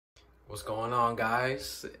What's going on,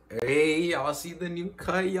 guys? Hey, y'all see the new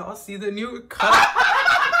cut? Y'all see the new cut?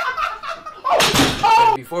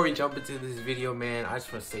 Before we jump into this video, man, I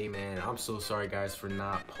just want to say, man, I'm so sorry, guys, for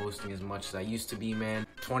not posting as much as I used to be, man.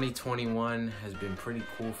 2021 has been pretty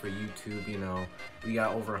cool for YouTube, you know. We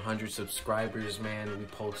got over 100 subscribers, man. We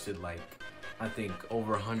posted, like, I think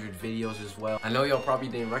over 100 videos as well. I know y'all probably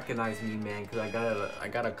didn't recognize me, man, because I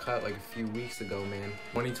got a cut like a few weeks ago, man.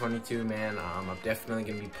 2022, man, I'm definitely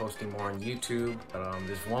gonna be posting more on YouTube. But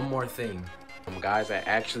there's one more thing, guys. I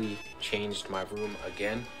actually changed my room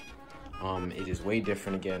again. It is way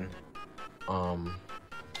different again.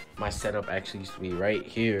 My setup actually used to be right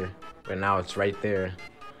here, but now it's right there.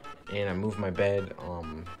 And I moved my bed.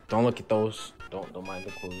 Don't look at those. Don't mind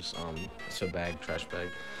the clothes. It's a bag, trash bag.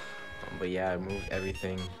 But yeah, I moved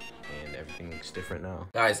everything and everything looks different now.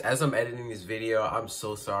 Guys, as I'm editing this video, I'm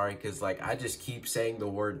so sorry because like I just keep saying the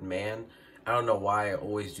word man. I don't know why I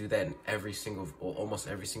always do that in almost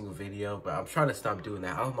every single video, but I'm trying to stop doing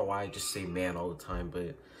that. I don't know why I just say man all the time,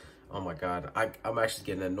 but oh my god, I'm actually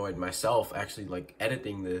getting annoyed myself actually like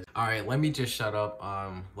editing this. All right, let me just shut up.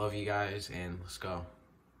 Love you guys and let's go.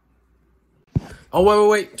 Oh,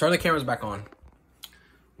 wait. Turn the cameras back on.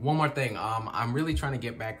 One more thing, I'm really trying to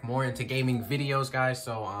get back more into gaming videos, guys,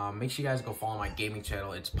 so make sure you guys go follow my gaming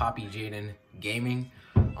channel. It's PaPi Jaden Gaming.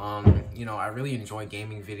 You know, I really enjoy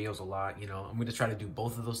gaming videos a lot. You know, I'm going to try to do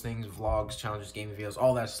both of those things, vlogs, challenges, gaming videos,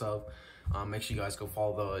 all that stuff. Make sure you guys go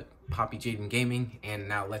follow the PaPi Jaden Gaming, and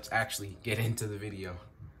now let's actually get into the video.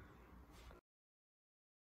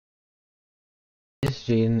 It's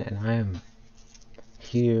Jaden, and I am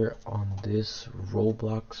here on this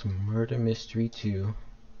Roblox Murder Mystery 2.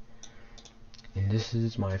 And this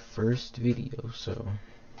is my first video, so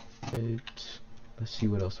let's see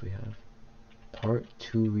what else we have. Part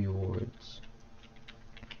 2 rewards.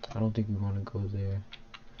 I don't think we want to go there.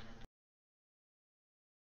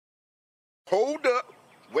 Hold up.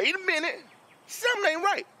 Wait a minute. Something ain't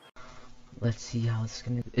right. Let's see how it's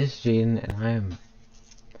gonna be. It's Jaden, and I am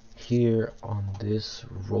here on this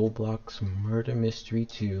Roblox Murder Mystery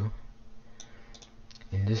 2.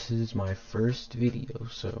 And this is my first video,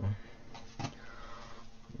 so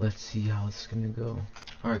let's see how it's gonna go.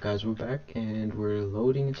 Alright guys, we're back and we're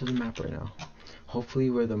loading into the map right now. Hopefully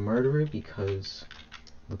we're the murderer because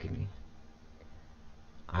look at me.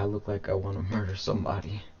 I look like I want to murder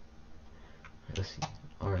somebody. Let's see.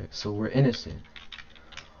 Alright, so we're innocent.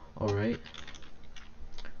 Alright.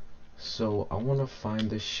 So I want to find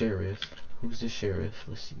the sheriff. Who's the sheriff?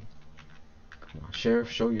 Let's see. Come on, sheriff,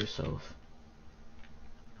 show yourself.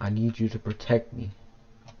 I need you to protect me.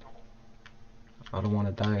 I don't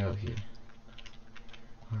want to die out here.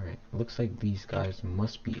 Alright, looks like these guys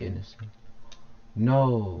must be innocent.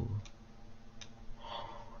 No!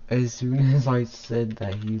 As soon as I said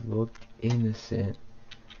that he looked innocent,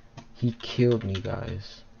 he killed me,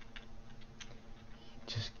 guys.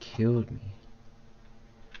 He just killed me.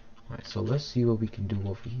 Alright, so let's see what we can do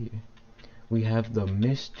over here. We have the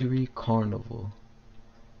Mystery Carnival.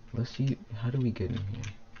 Let's see, how do we get in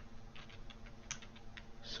here?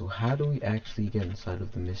 So how do we actually get inside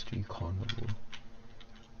of the Mystery Carnival?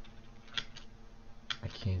 I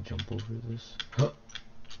can't jump over this. Huh.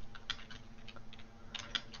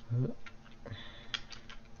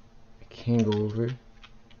 I can't go over.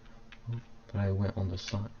 But I went on the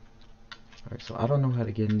side. Alright, so I don't know how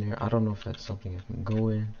to get in there. I don't know if that's something I can go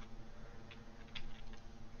in.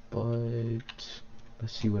 But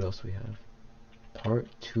let's see what else we have. Part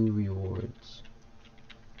 2 rewards.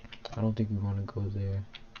 I don't think we want to go there.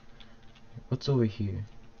 What's over here?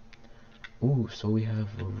 Ooh, so we have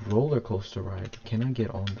a roller coaster ride. Can I get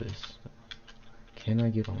on this? Can I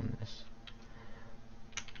get on this?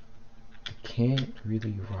 I can't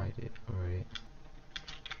really ride it, alright.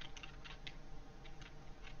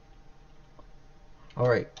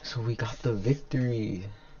 Alright, so we got the victory.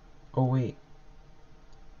 Oh wait.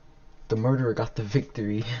 The murderer got the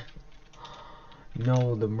victory.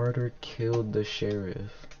 No, the murderer killed the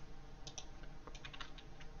sheriff.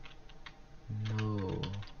 No.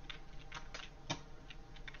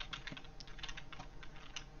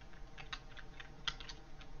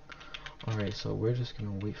 Alright, so we're just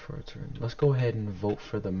gonna wait for our turn. Let's go ahead and vote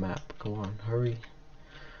for the map. Go on, hurry.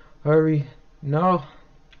 Hurry. No.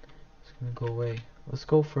 It's gonna go away. Let's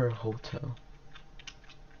go for a hotel.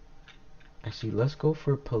 Actually, let's go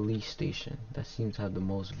for police station. That seems to have the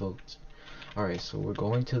most votes. Alright, so we're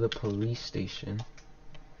going to the police station.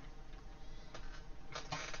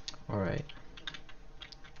 Alright.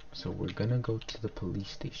 So we're gonna go to the police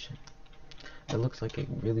station. That looks like a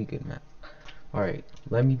really good map. Alright,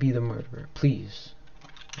 let me be the murderer, please.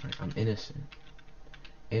 Alright, I'm innocent.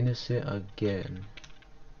 innocent again.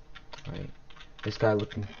 Right. This guy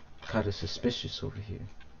looking kind of suspicious over here.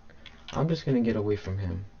 I'm just gonna get away from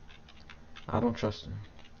him. I don't trust him.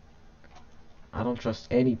 I don't trust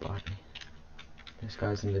anybody. This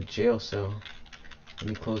guy's in the jail cell. Let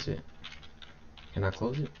me close it. Can I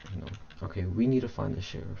close it? No. Okay, we need to find the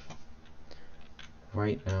sheriff.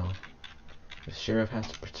 Right now. The sheriff has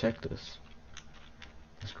to protect us.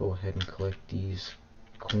 Let's go ahead and collect these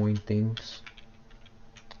coin things.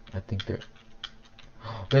 I think they're...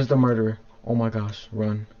 There's the murderer. Oh my gosh,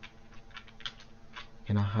 run.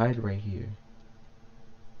 Can I hide right here?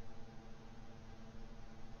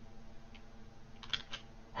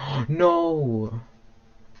 No!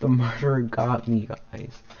 The murderer got me,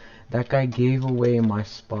 guys. That guy gave away my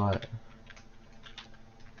spot.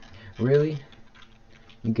 Really?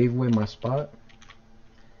 You gave away my spot?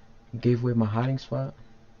 You gave away my hiding spot?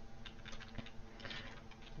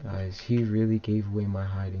 Guys, he really gave away my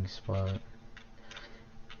hiding spot.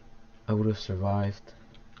 I would have survived.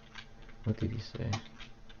 What did he say?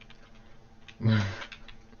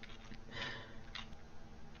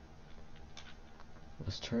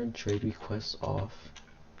 Let's turn trade requests off.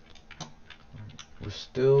 We're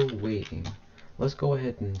still waiting. Let's go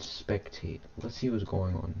ahead and spectate. Let's see what's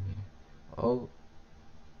going on here. Oh.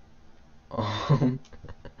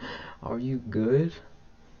 Are you good?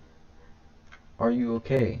 Are you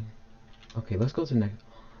okay? Okay, let's go to next.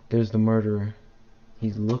 There's the murderer.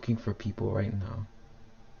 He's looking for people right now.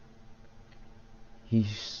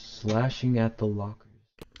 He's slashing at the lockers.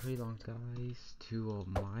 Pretty long, guys, to a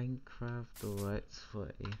Minecraft Let's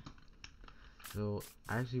Play. So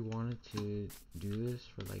I actually wanted to do this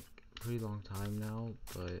for like a pretty long time now,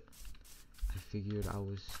 but I figured I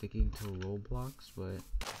was sticking to Roblox. But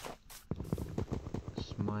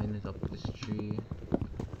this mine is up this tree.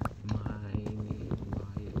 Mining.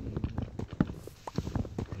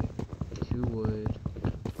 Okay, 2 wood.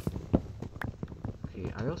 Okay,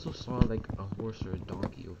 I also saw like a horse or a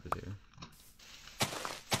donkey over there.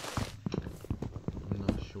 I'm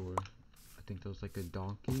not sure. I think there was like a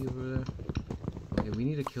donkey over there. Okay, we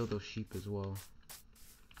need to kill those sheep as well.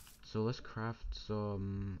 So let's craft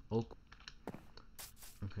some oak.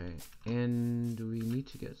 Okay, and we need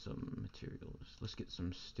to get some materials. Let's get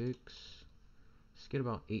some sticks. Let's get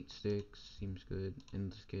about 8 sticks. Seems good.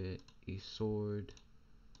 And let's get a sword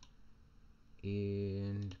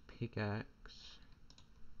and pickaxe.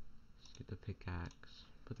 Let's get the pickaxe.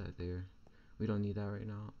 Put that there. We don't need that right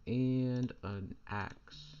now. And an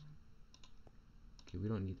axe. Okay, we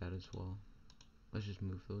don't need that as well. Let's just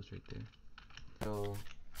move those right there. So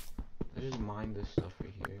let's just mine this stuff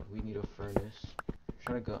right here. We need a furnace.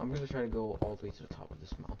 I'm gonna try to go all the way to the top of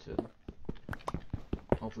this mountain.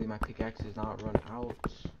 Hopefully my pickaxe does not run out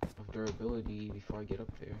of durability before I get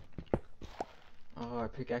up there. Our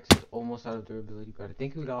pickaxe is almost out of durability, but I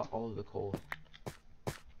think we got all of the coal.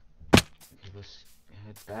 Okay, let's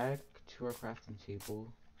head back to our crafting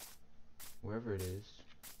table, wherever it is.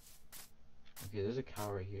 Okay, there's a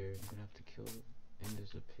cow right here. I'm gonna have to kill it. And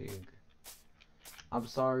there's a pig. I'm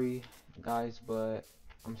sorry, guys, but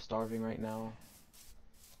I'm starving right now.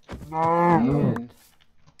 And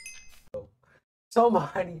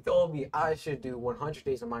somebody told me I should do 100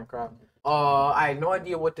 days of Minecraft. I had no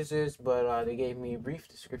idea what this is, but they gave me a brief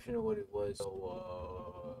description of what it was.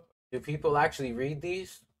 So, do people actually read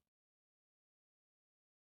these?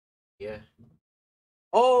 Yeah.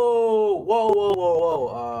 Oh,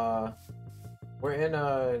 whoa. We're in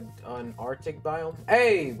an Arctic biome.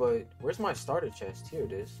 Hey, but where's my starter chest? Here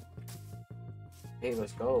it is. Hey,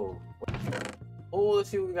 let's go. Oh, let's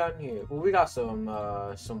see what we got in here. Well, we got some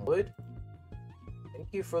wood. Thank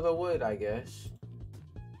you for the wood, I guess.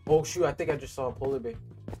 Oh shoot, I think I just saw a polar bear.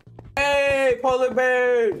 Hey, polar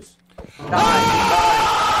bears! Die.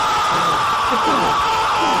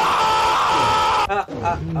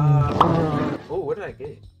 Oh, what did I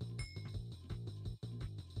get?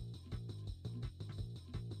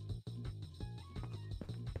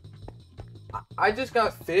 I just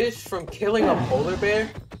got fish from killing a polar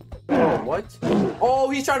bear. Oh, what? Oh,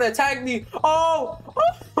 he's trying to attack me. Oh!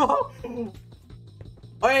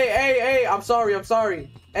 Hey, I'm sorry.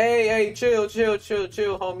 Hey, chill,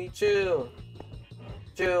 homie, chill.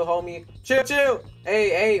 Chill, homie. Chill. Hey,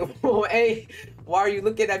 hey. Why are you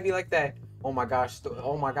looking at me like that? Oh my gosh,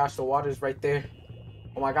 the water's right there.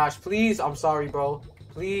 Oh my gosh, please. I'm sorry, bro.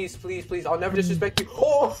 Please. I'll never disrespect you.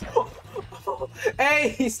 Oh! Hey,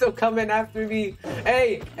 he's still coming after me.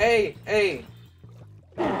 Hey.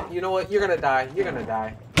 You know what? You're gonna die.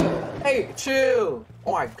 Hey, chill.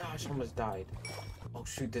 Oh my gosh, I almost died. Oh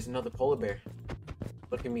shoot, there's another polar bear.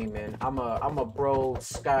 Look at me, man. I'm a bro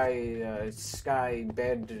sky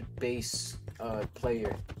bed base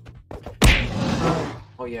player.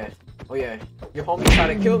 Oh yeah. Oh yeah. Your homie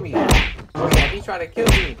trying to kill me. Oh yeah, he trying to kill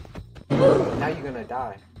me. Now you're gonna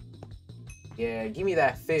die. Yeah, give me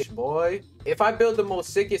that fish, boy. If I build the most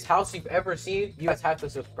sickest house you've ever seen, you guys have to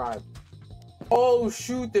subscribe. Oh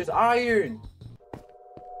shoot, there's iron.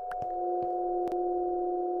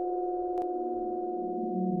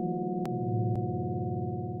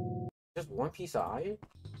 Just one piece of iron?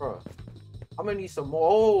 Bro, I'm gonna need some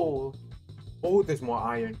more. Oh, oh, there's more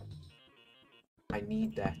iron. I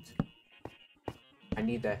need that. I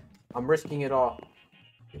need that. I'm risking it all.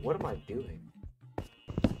 What am I doing?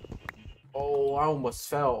 Oh, I almost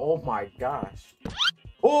fell. Oh my gosh.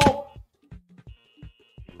 Oh!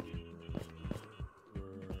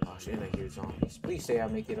 Gosh, and I hear zombies. Please say I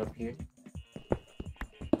make it up here.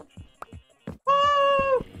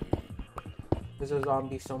 Ah! There's a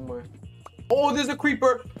zombie somewhere. Oh, there's a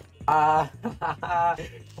creeper. Oh!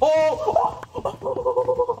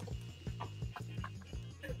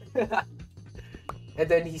 And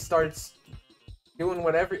then he starts doing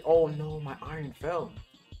whatever. Oh no, my iron fell.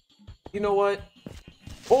 You know what?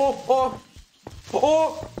 Oh, oh,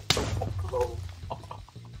 oh!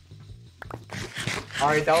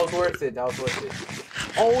 Alright, that was worth it. That was worth it.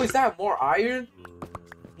 Oh, is that more iron?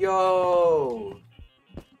 Yo.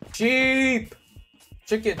 Sheep!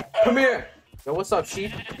 Chicken, come here! Yo, what's up,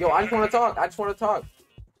 sheep? Yo, I just want to talk. I just want to talk.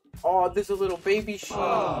 Oh, there's a little baby sheep.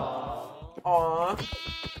 Aw.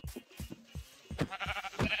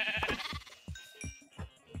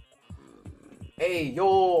 Hey,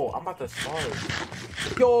 yo, I'm about to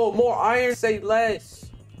starve. Yo, more iron, say less.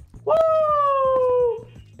 Woo!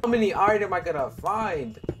 How many iron am I gonna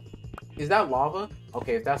find? Is that lava?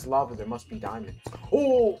 Okay, if that's lava, there must be diamonds.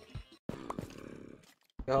 Oh!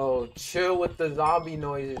 Yo, chill with the zombie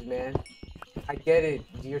noises, man. I get it.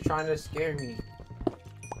 You're trying to scare me.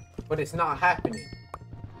 But it's not happening.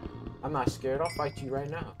 I'm not scared. I'll fight you right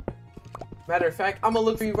now. Matter of fact, I'm gonna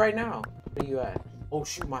look for you right now. Where you at? Oh,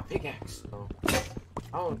 shoot, my pickaxe. Oh.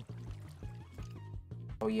 I don't...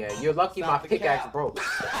 Oh, yeah. You're lucky my pickaxe broke.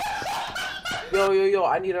 Yo.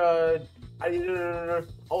 I need a...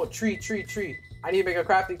 Oh, tree. I need to make a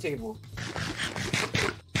crafting table.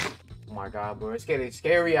 Oh my god, bro. It's getting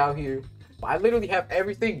scary out here. I literally have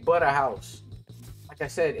everything but a house. Like I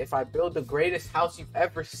said, if I build the greatest house you've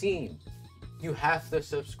ever seen, you have to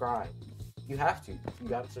subscribe. You have to. You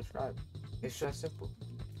gotta subscribe. It's just simple.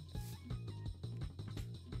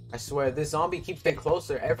 I swear, this zombie keeps getting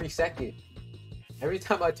closer every second. Every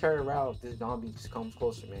time I turn around, this zombie just comes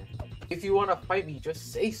closer, man. If you want to fight me,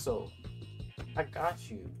 just say so. I got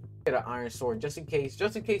you. Get an iron sword just in case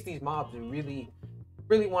these mobs really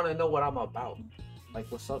want to know what I'm about. Like,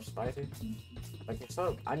 what's up, spider? Like, what's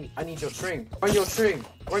up? I need your string. Run your string.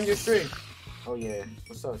 Oh yeah.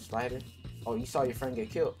 What's up, spider? Oh, you saw your friend get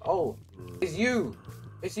killed. Oh, it's you.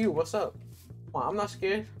 What's up? Come on, I'm not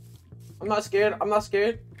scared.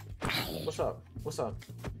 What's up?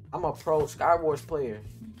 I'm a pro Skywars player.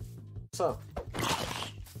 What's up?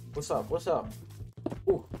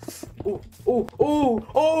 Ooh.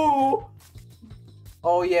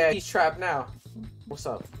 Oh yeah, he's trapped now. What's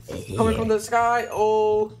up? Coming from the sky.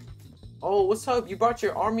 Oh, what's up? You brought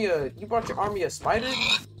your army of spiders?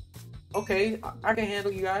 Okay, I can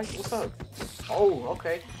handle you guys. What's up? Oh,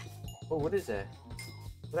 okay. Oh, what is that?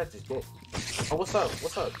 What did I just get? Oh, what's up?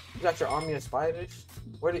 You got your army of spiders?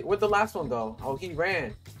 Where'd the last one go? Oh, he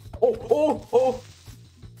ran. Oh.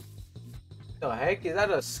 The heck? Is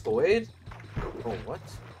that a squid? Oh, what?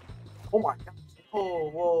 Oh my god. Oh,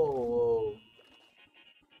 whoa.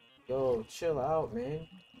 Yo, chill out, man.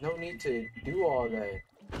 No need to do all that.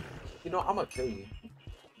 You know, I'm gonna kill you.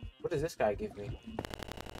 What does this guy give me?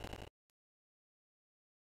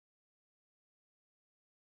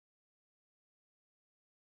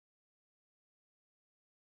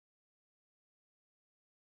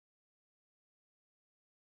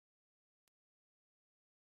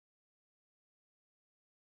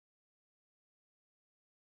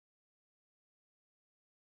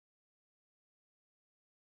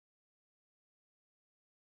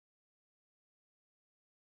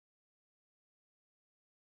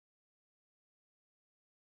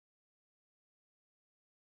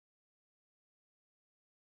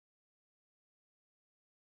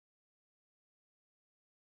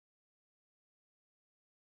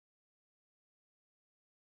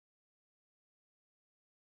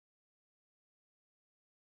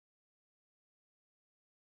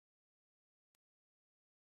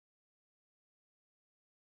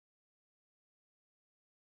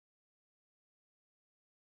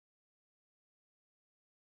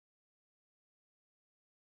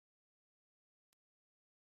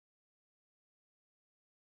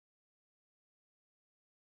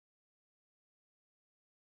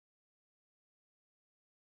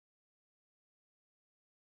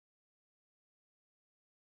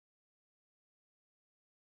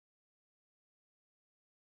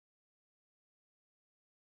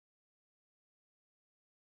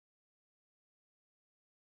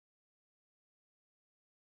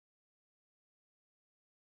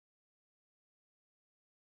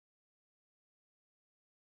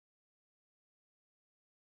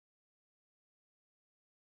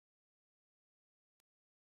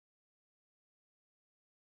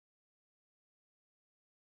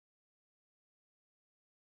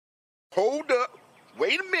 Hold up.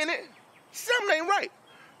 Wait a minute. Something ain't right.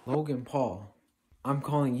 Logan Paul, I'm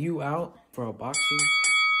calling you out for a boxing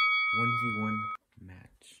 1v1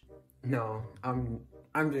 match. No,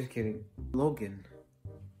 I'm just kidding. Logan,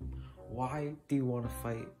 why do you want to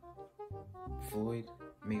fight Floyd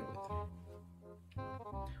Mayweather?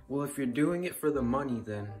 Well, if you're doing it for the money,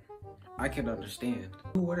 then I can understand.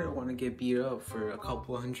 Who wouldn't want to get beat up for a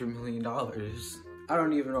couple $100 million? I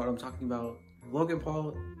don't even know what I'm talking about. Logan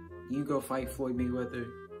Paul, you go fight Floyd Mayweather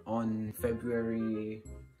on February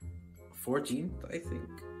 14th, I think.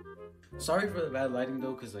 Sorry for the bad lighting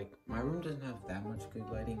though, because like my room doesn't have that much good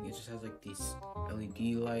lighting. It just has like these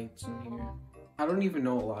LED lights in here. I don't even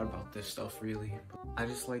know a lot about this stuff really. I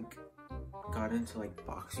just like got into like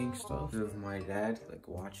boxing stuff because my dad like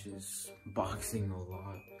watches boxing a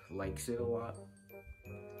lot, likes it a lot.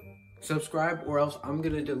 Subscribe or else I'm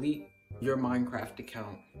gonna delete your Minecraft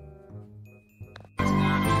account.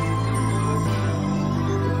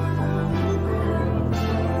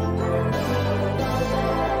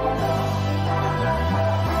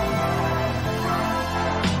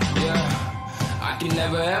 Can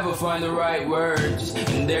never ever find the right words,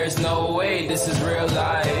 and there's no way this is real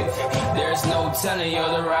life. There's no telling you're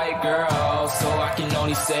the right girl, so I can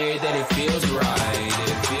only say that it feels right.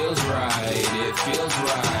 It feels right. It feels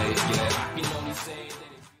right. Yeah, I can only say that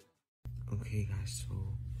it feels. Okay guys, so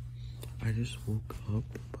I just woke up,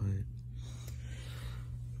 but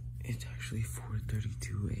it's actually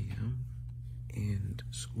 4:32 a.m. and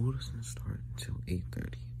school doesn't start until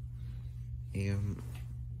 8:30 a.m.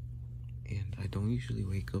 and I don't usually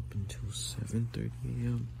wake up until 7:30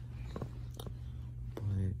 a.m.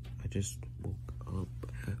 but I just woke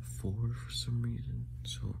up at 4 for some reason,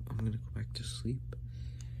 so I'm gonna go back to sleep.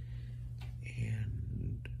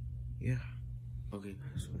 And yeah, okay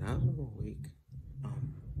guys, so now that I'm awake, I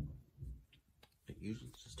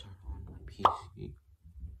usually just turn on my PC.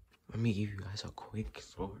 Let me give you guys a quick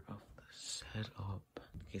tour of the setup.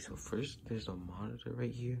 Okay, so first there's a monitor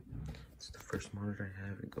right here. It's the first monitor I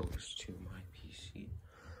have. It goes to my PC.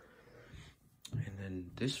 And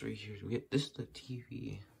then this right here, this is the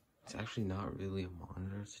TV. It's actually not really a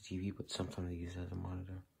monitor, it's a TV, but sometimes I use it as a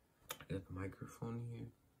monitor. I got the microphone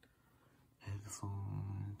here,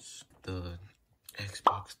 headphones, the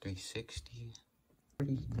Xbox 360.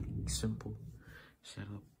 Pretty simple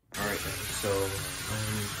setup. Alright guys, so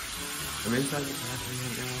I'm inside the bathroom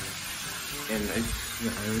right now, and I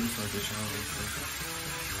already started the shower,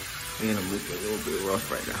 and I'm looking a little bit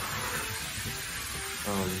rough right now.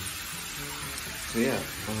 So yeah,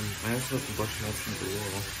 I also have to brush my teeth as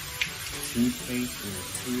well. Toothpaste and a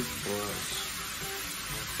toothbrush.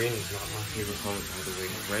 Green is not my favorite color, by the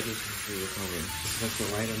way. Red is my favorite color. It's like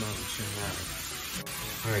the right amount you should have.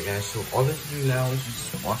 Alright guys, so all this to do now is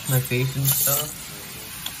just wash my face and stuff.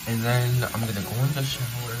 And then I'm gonna go in the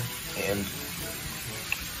shower, and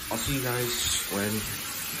I'll see you guys when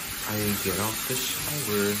I get off the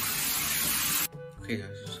shower. Okay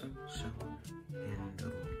guys, just got out the shower, and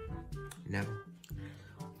now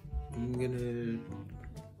I'm gonna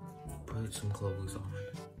put some clothes on.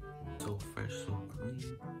 So fresh, so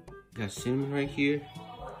clean. Got cinnamon right here.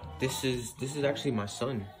 This is actually my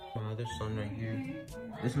son. My other son right here.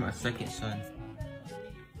 This is my second son.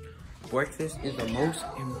 Breakfast is the most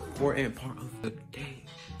important part of the day.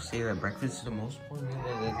 Say that breakfast is the most important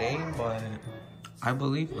meal of the day, but I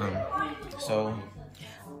believe them. So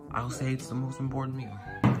I'll say it's the most important meal.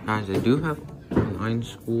 Guys, I do have online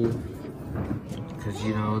school because,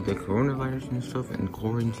 you know, the coronavirus and stuff and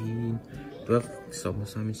quarantine. I do have some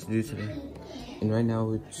assignments to do today. And right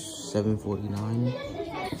now it's 7:49.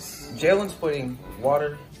 Jalen's putting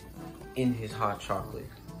water in his hot chocolate.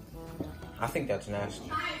 I think that's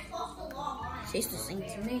nasty. Tastes the same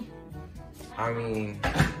to me. I mean,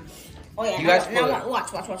 oh yeah, you guys now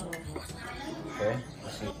watch. Okay,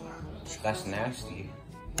 let's see. That's nasty.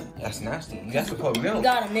 That's nasty. You have to put milk. You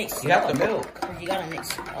gotta mix. You have to milk. You gotta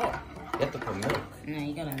mix it up. You have to put milk. No,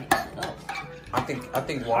 you gotta mix it up. I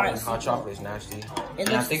think water and hot chocolate is nasty. It and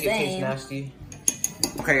I looks think the it tastes same. nasty.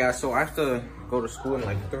 Okay guys, so I have to go to school in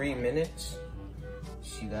like 3 minutes.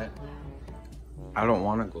 See that? I don't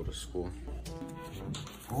want to go to school.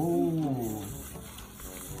 Ooh.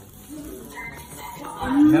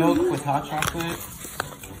 Milk with hot chocolate,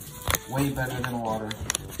 way better than water.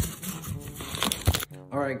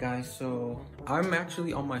 Alright guys, so I'm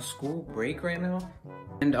actually on my school break right now.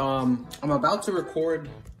 And I'm about to record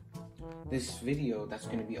this video that's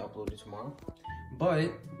gonna be uploaded tomorrow.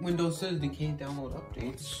 But Windows says they can't download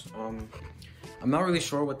updates. I'm not really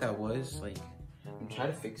sure what that was. Like, I'm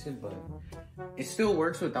trying to fix it, but it still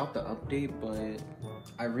works without the update, but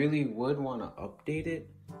I really would want to update it.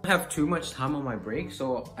 I don't have too much time on my break,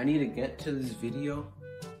 so I need to get to this video.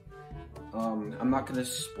 I'm not gonna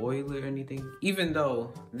spoil it or anything, even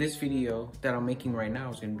though this video that I'm making right now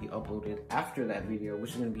is gonna be uploaded after that video, which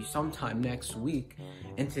is gonna be sometime next week.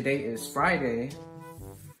 And today is Friday,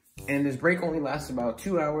 and this break only lasts about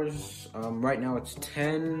 2 hours. Right now it's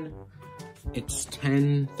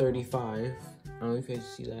 10:35. I don't know if you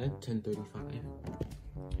guys see that, 10:35.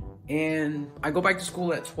 And I go back to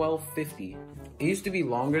school at 12:50. It used to be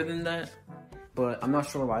longer than that, but I'm not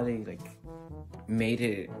sure why they made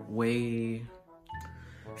it way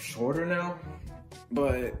shorter now.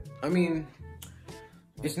 But I mean,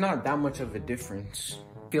 it's not that much of a difference.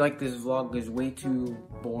 I feel like this vlog is way too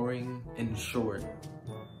boring and short.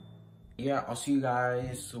 Yeah, I'll see you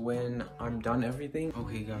guys when I'm done everything.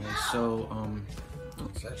 Okay guys, so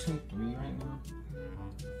it's actually 3 right now.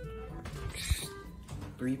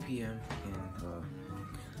 3 p.m. and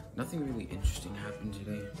nothing really interesting happened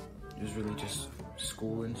today. It was really just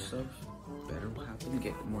school and stuff. Better will happen,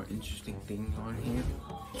 get more interesting things on here.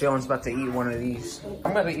 Jalen's about to eat one of these.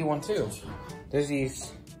 I'm about to eat one too. There's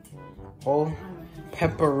these whole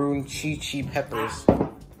pepperoni peppers.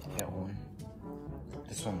 Get one.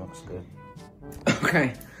 This one looks good.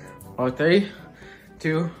 Okay. 3,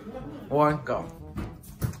 2, 1, go.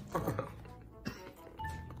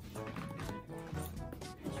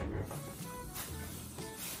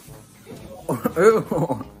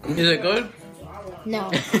 Ew. Is it good?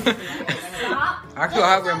 No. I feel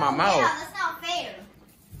hungry in my mouth. That's not fair.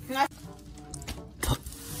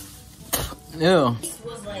 Ew.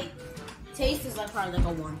 Taste is probably like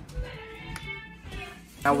a 1.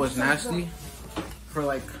 That was nasty. For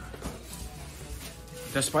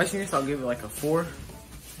the spiciness, I'll give it like a 4.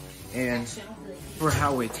 And for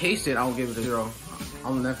how it tasted, I'll give it a 0.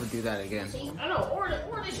 I'll never do that again. I know, or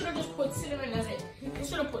they should have just put cinnamon as it. They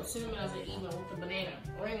should have put cinnamon as an email with the banana.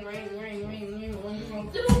 Ring, banana.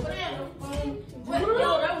 What?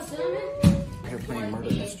 Yo, that was cinnamon? You're playing Murder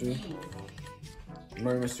Mystery.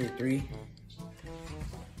 Murder Mystery 3.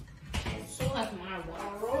 So like my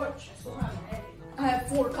roach. I have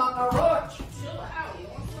 4 cockroach. Chill out.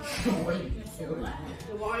 What are you doing?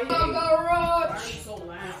 Why are you cockroach? So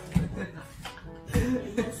loud.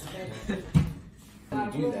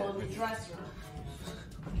 You do that. On the dresser.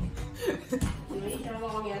 You eat your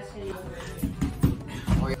long ass video.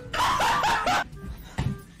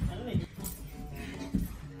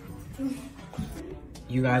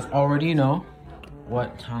 You guys already know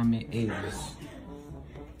what time it is.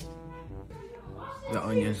 The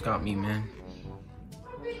onions got me, man.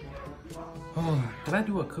 Oh, did I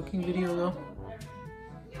do a cooking video though?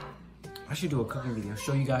 I should do a cooking video.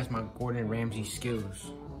 Show you guys my Gordon Ramsay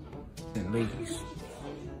skills. And ladies,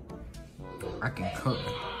 I can cook,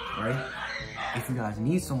 right? If you guys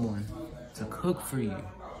need someone to cook for you,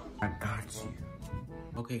 I got you.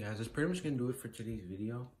 Okay guys, that's pretty much gonna do it for today's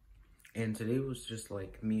video. And today was just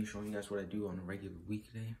me showing you guys what I do on a regular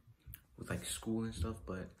weekday with school and stuff.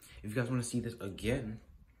 But if you guys want to see this again,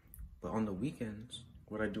 but on the weekends,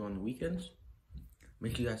 what I do on the weekends,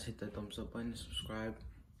 make sure you guys hit that thumbs up button and subscribe.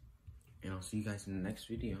 And I'll see you guys in the next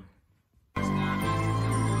video.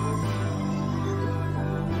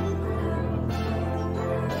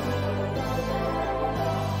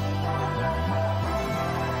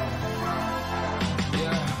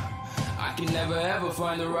 I can never ever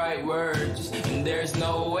find the right words, and there's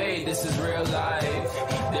no way this is real life.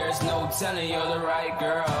 There's no telling you're the right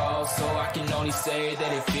girl, so I can only say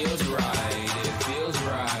that it feels right. It feels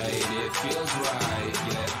right. It feels right.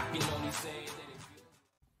 Yeah, I can only say that it feels.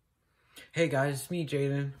 Hey guys, it's me,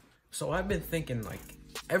 Jaden. So I've been thinking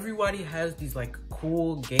everybody has these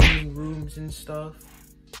cool gaming rooms and stuff,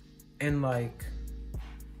 and my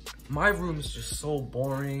room is just so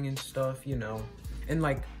boring and stuff, you know. And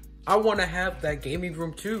I want to have that gaming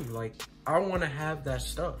room too. I want to have that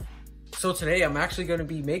stuff. So today I'm actually going to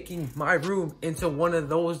be making my room into one of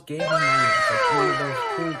those gaming rooms. One of those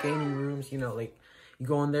cool gaming rooms, you know, you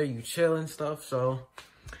go in there, you chill and stuff. So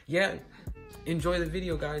yeah, enjoy the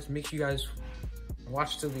video guys. Make sure you guys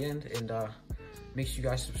watch till the end, and make sure you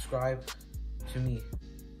guys subscribe to me.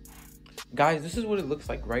 Guys, this is what it looks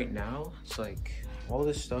like right now. It's all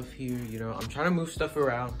this stuff here, you know. I'm trying to move stuff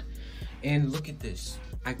around, and look at this.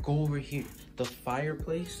 I go over here, the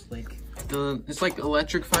fireplace, it's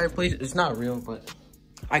electric fireplace. It's not real, but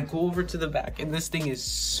I go over to the back and this thing is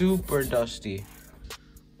super dusty.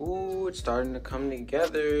 Ooh, it's starting to come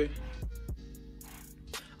together.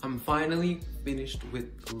 I'm finally finished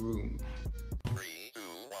with the room. 3, 2,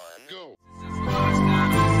 1, go.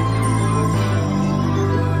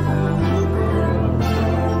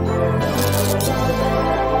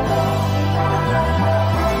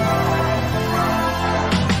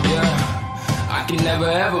 I can never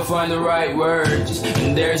ever find the right words,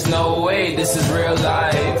 and there's no way this is real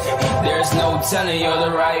life. There's no telling you're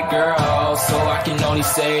the right girl, so I can only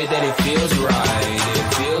say that it feels right.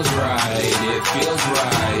 It feels right, it feels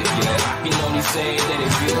right. Yeah, I can only say that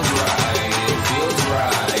it feels right. It feels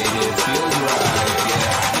right, it feels right.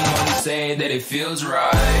 Yeah, I can only say that it feels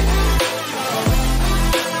right.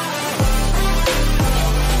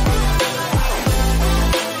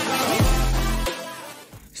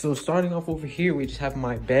 So starting off over here, we just have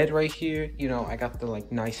my bed right here. You know, I got the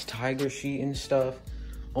like nice tiger sheet and stuff.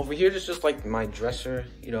 Over here, there's just like my dresser.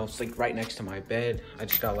 You know, it's like right next to my bed. I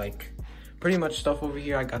just got like pretty much stuff over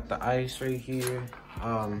here. I got the ice right here.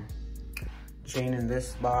 Chain in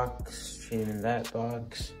this box, chain in that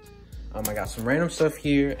box. I got some random stuff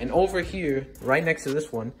here. And over here, right next to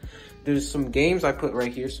this one, there's some games I put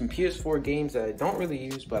right here. Some PS4 games that I don't really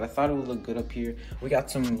use, but I thought it would look good up here. We got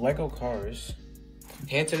some Lego cars.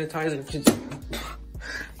 Hand sanitizer,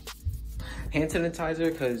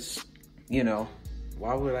 because, you know,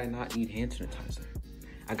 why would I not need hand sanitizer?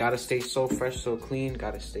 I gotta stay so fresh, so clean,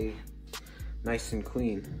 gotta stay nice and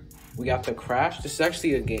clean. We got the Crash. This is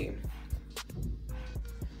actually a game.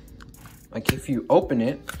 Like, if you open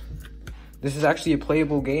it, this is actually a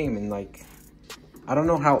playable game, and like, I don't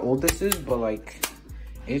know how old this is, but like,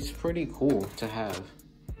 it's pretty cool to have.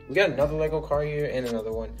 We got another Lego car here and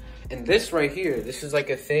another one. And this right here, this is like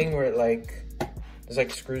a thing where like, there's like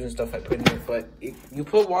screws and stuff I put in it, but you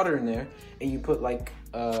put water in there and you put like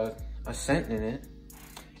a scent in it,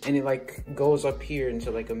 and it like goes up here into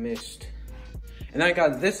like a mist. And I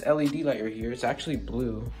got this LED light right here. It's actually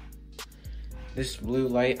blue. This blue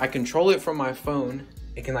light, I control it from my phone.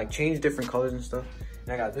 It can like change different colors and stuff.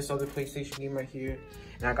 And I got this other PlayStation game right here.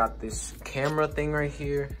 And I got this camera thing right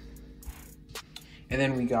here. And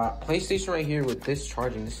then we got PlayStation right here with this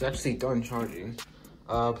charging. This is actually done charging.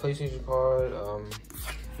 PlayStation card.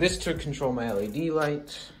 This to control my LED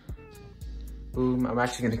lights. Boom. I'm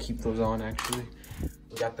actually gonna keep those on actually.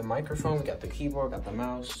 We got the microphone, we got the keyboard, got the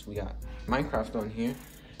mouse, we got Minecraft on here.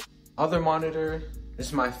 Other monitor. This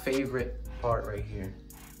is my favorite part right here.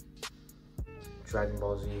 Dragon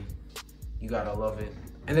Ball Z. You gotta love it.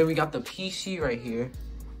 And then we got the PC right here.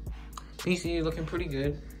 PC looking pretty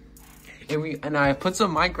good. And I put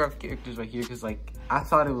some Minecraft characters right here because like I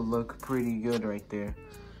thought it would look pretty good right there.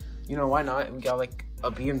 You know, why not? We got like a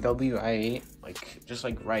BMW i8, like just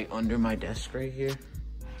like right under my desk right here.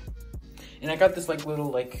 And I got this like little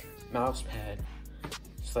like mouse pad.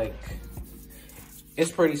 It's like,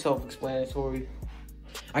 it's pretty self-explanatory.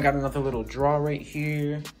 I got another little drawer right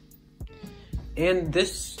here. And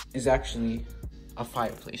this is actually a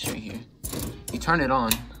fireplace right here. You turn it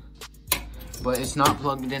on, but it's not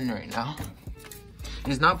plugged in right now.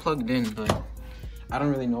 It's not plugged in, but I don't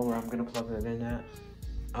really know where I'm gonna plug it in at.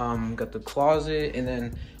 Got the closet, and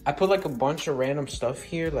then I put like a bunch of random stuff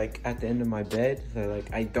here, like at the end of my bed that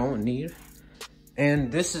like I don't need.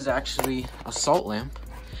 And this is actually a salt lamp.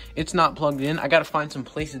 It's not plugged in. I gotta find some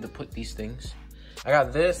places to put these things. I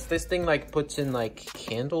got this thing like puts in like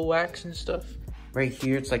candle wax and stuff. Right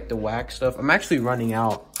here, it's like the wax stuff. I'm actually running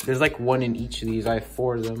out. There's like one in each of these. I have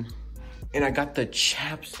 4 of them. And I got the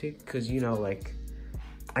chapstick, because, you know, like,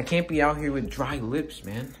 I can't be out here with dry lips,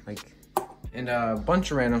 man. Like, and a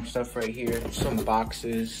bunch of random stuff right here. Some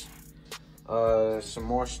boxes, some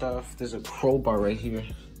more stuff. There's a crowbar right here.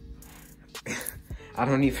 I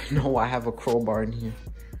don't even know why I have a crowbar in here.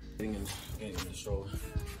 Getting in the stroller.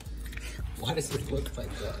 Why does it look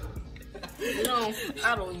like that? You know,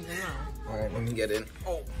 I don't even know. All right, let me get in.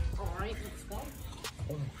 Oh. All right, let's go.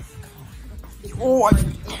 Oh my god.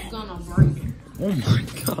 Oh, it's gonna break. Oh my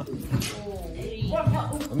god.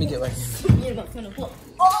 Oh, Let me get right here. you're gonna flip.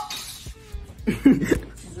 Oh!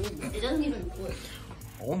 It doesn't even flip.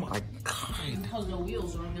 Oh my god. Because the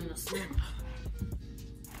wheels are gonna snap.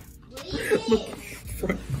 Look.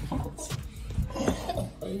 Oh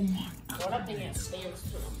my god. Well, that thing that stands to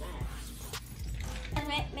the max. And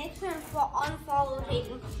make sure to unfollow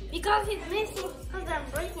Jaden because he's missing because I'm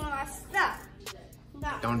breaking my stuff.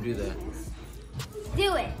 No. Don't do that.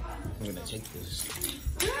 Do it. I'm gonna take this.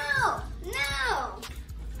 No, no.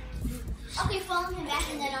 Okay, follow him back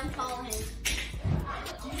and then unfollow him.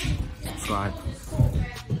 Try.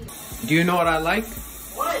 Do you know what I like?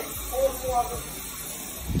 What? Cold water.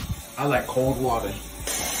 I like cold water.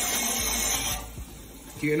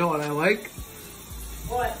 Do you know what I like?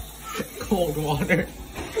 What? Cold water.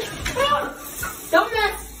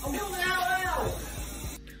 Dumbass! I'm coming out now.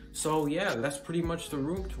 So yeah, that's pretty much the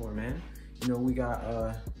room tour, man. You know, we got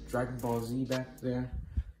Dragon Ball Z back there.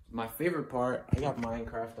 My favorite part, I got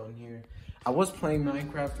Minecraft on here. I was playing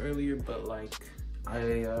Minecraft earlier, but like,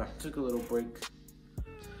 I took a little break,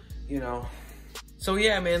 you know. So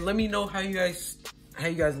yeah, man, let me know how you guys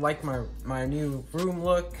like my new room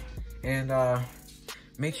look, and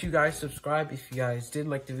make sure you guys subscribe if you guys did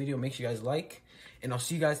like the video. Make sure you guys like, and I'll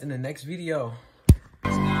see you guys in the next video.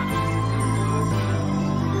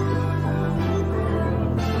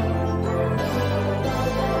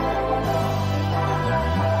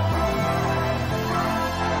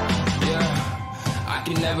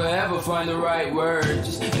 Never ever find the right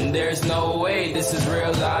words, and there's no way this is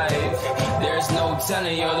real life. There's no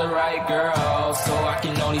telling you're the right girl, so I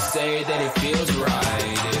can only say that it feels right.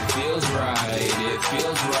 It feels right. It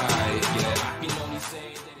feels right. Yeah, I can only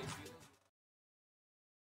say that it feels.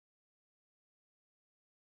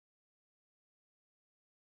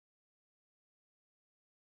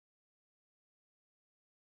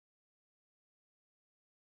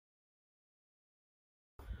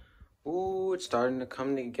 Ooh, it's starting to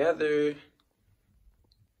come together.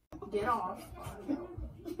 Get off.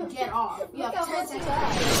 Get off. You have 10 seconds.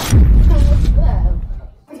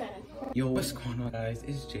 Yo, what's going on, guys?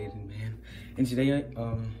 It's Jaden, man. And today,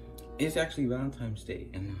 it's actually Valentine's Day,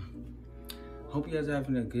 and hope you guys are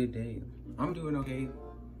having a good day. I'm doing okay.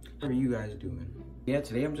 How are you guys doing? Yeah,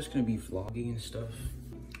 today I'm just gonna be vlogging and stuff.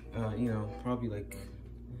 You know, probably like,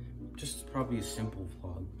 just probably a simple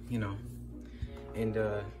vlog, you know. And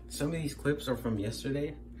some of these clips are from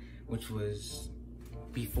yesterday, which was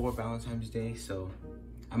before Valentine's Day, so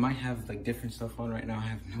I might have like different stuff on right now. I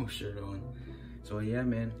have no shirt on. So yeah,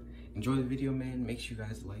 man, enjoy the video, man. Make sure you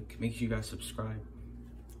guys like, make sure you guys subscribe,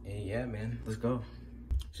 and yeah, man, let's go.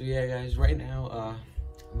 So yeah, guys, right now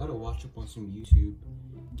I'm about to watch up on some YouTube.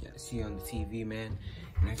 You gotta see on the TV, man.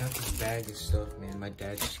 And I got this bag of stuff, man, my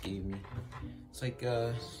dad just gave me. It's like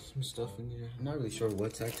some stuff in there. I'm not really sure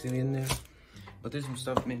what's actually in there, but there's some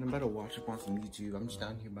stuff, man. I'm about to watch up on some YouTube. I'm just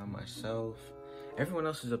down here by myself. Everyone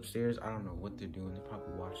else is upstairs. I don't know what they're doing. They're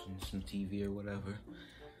probably watching some TV or whatever.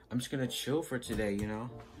 I'm just gonna chill for today, you know.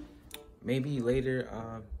 Maybe later,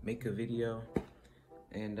 make a video.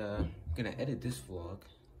 And I'm gonna edit this vlog.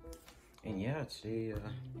 And yeah, today,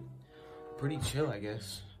 pretty chill, I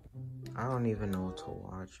guess. I don't even know what to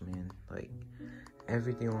watch, man. Like,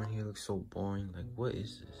 everything on here looks so boring. Like, what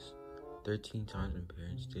is this? 13 times when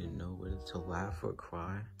parents didn't know whether to laugh or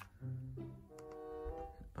cry.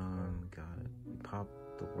 God, pop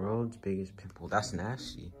the world's biggest pimple. That's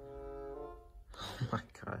nasty. Oh my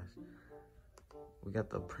gosh. We got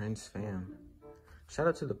the Prince fam. Shout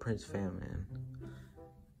out to the Prince fam, man.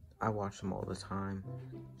 I watch them all the time.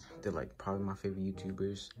 They're like probably my favorite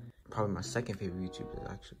YouTubers. Probably my second favorite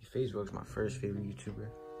YouTuber, actually. FaZe my first favorite YouTuber.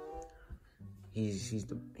 He's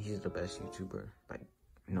the best YouTuber. Like,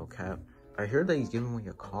 no cap. I heard that he's giving away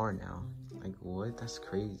a car now. Like, what? That's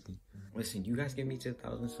crazy. Listen, you guys get me to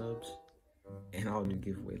 1,000 subs, and I'll do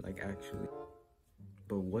giveaway, like, actually.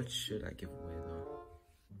 But what should I give away, though?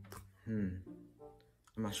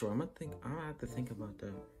 I'm not sure. I'm gonna have to think about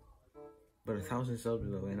that. But 1,000 subs,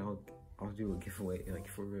 though, and I'll do a giveaway, like,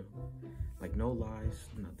 for real. Like, no lies,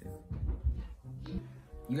 nothing.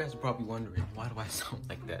 You guys are probably wondering, why do I sound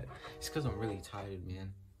like that? It's because I'm really tired,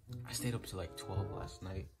 man. I stayed up till like 12 last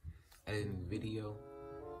night, editing the video.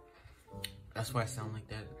 That's why I sound like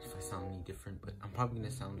that, if I sound any different, but I'm probably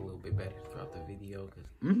gonna sound a little bit better throughout the video,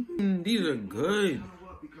 because these are good.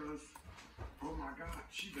 Because, oh my God,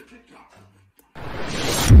 she's a TikTok.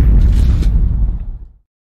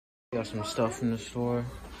 Got some stuff from the store.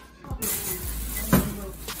 I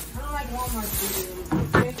don't like Walmart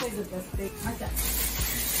videos. Seriously, the best thing. What's that?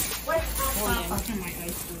 What's my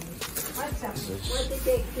ice cream? What's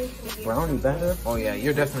that? Brownie better? Oh yeah,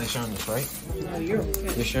 you're definitely sharing this, right? No, you're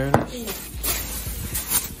okay. You're sharing this?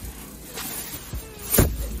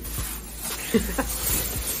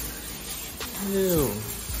 Ew.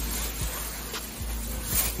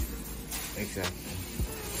 Exactly.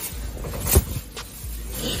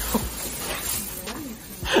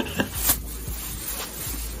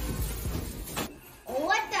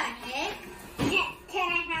 What the heck? Can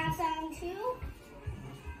I have some too?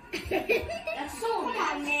 That's so Come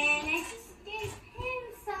bad. on, man. Let's just give him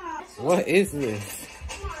some. What is this?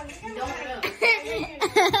 Come on, Don't know.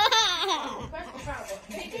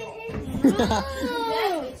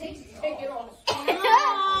 Take it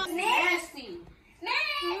off. Nasty.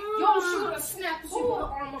 Yo, she would have snapped. She would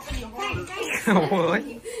have arm up in your arm. What?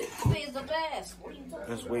 It's the best. What are you talking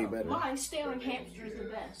That's way better. Mine staring hamster is the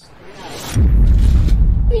best.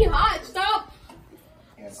 Be hot. Stop.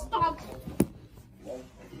 Stop.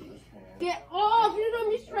 Get off. You're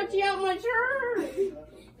going to be stretching out my shirt.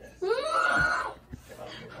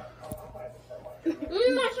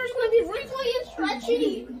 My shirt's going to be wrinkly and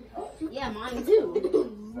stretchy. Yeah, mine too.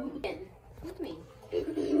 Hit me. Hit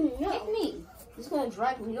me. He's gonna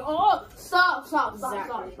drag me. Oh, stop. You're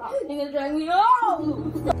gonna drag me.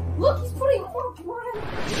 Oh! Look, he's putting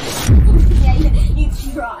Yeah, you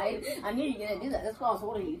tried. I knew you were gonna do that. That's why I was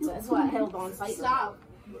holding you. That's why I held on tight. Stop.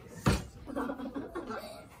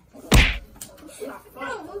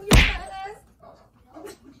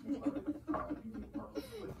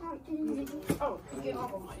 Oh, get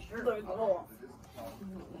off of my shirt. Get off.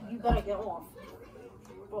 You better get off.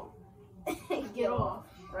 Get off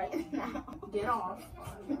right now. Get off.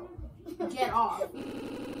 Get off.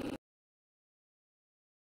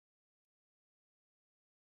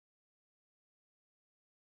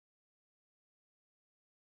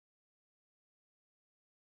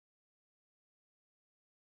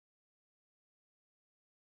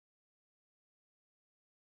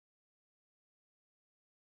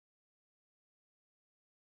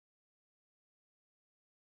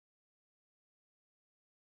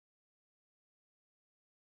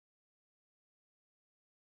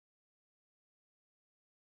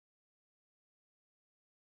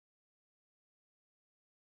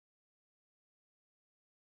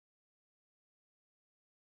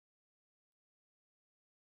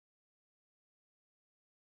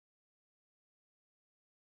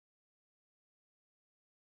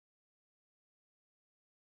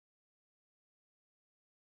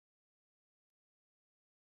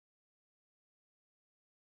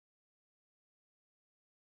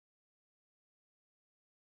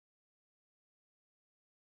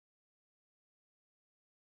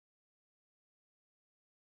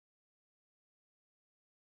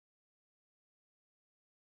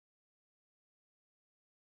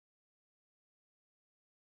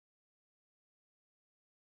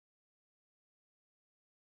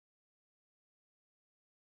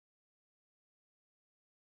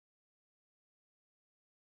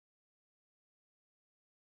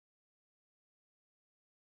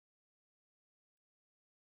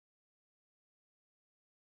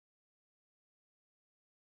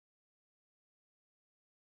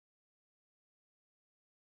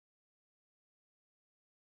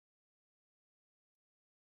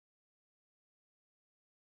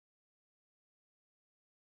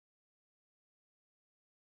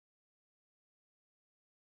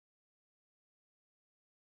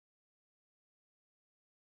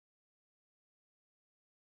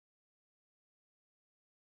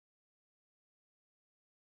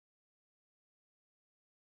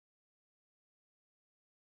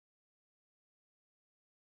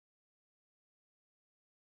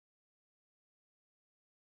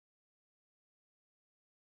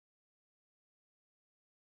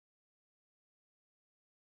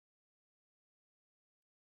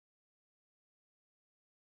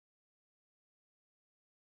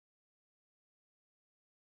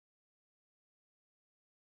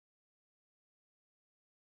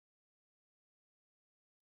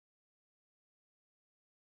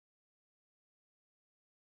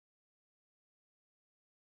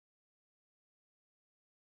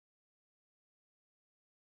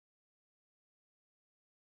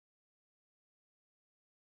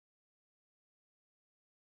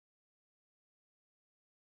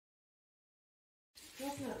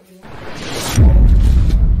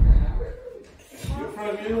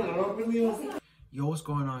 Yo, what's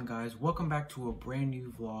going on, guys? Welcome back to a brand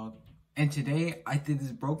new vlog. And today I did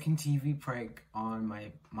this broken TV prank on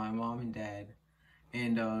my mom and dad.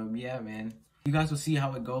 And yeah, man, you guys will see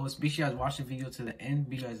how it goes. Make sure you guys watch the video to the end.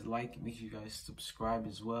 Make sure you guys like, make sure you guys subscribe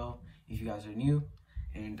as well if you guys are new.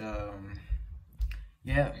 And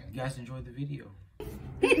yeah, you guys enjoyed the video.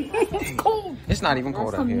 It's cold. It's not even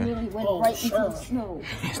cold out here. Really went right into the snow.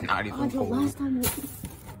 It's not even cold. Last time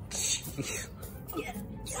yeah,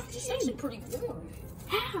 it's actually pretty warm.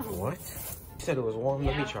 How? What? You said it was warm.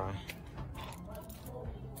 Let me try.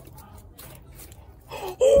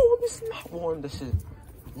 Oh, this is not warm. This is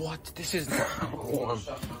what? This is not warm.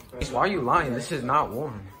 Why are you lying? This is not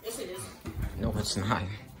warm. Yes, it is. No, it's not.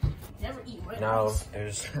 Never eat red No, ice.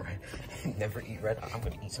 there's never eat red. I'm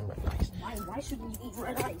gonna eat some red ice. Why should we eat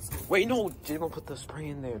red ice? Wait, no, Jay gonna put the spray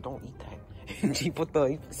in there. Don't eat that. He put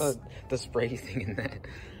the spray thing in that.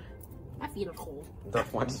 My feet are cold.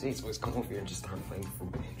 Watch these boys come over here and just start playing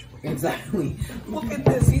food ninja. Exactly. Look at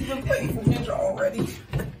this. He's been playing food ninja already.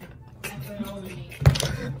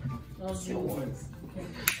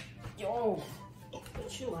 Yo,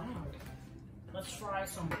 chill out. Let's try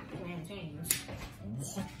some plantains.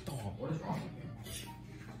 What is wrong?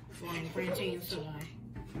 Flying plantains today.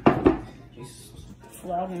 Jesus.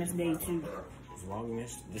 Vlogmas day 2.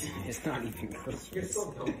 Vlogmas? It's not even Christmas.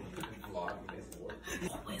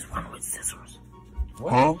 Always run with scissors.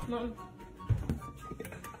 What? No.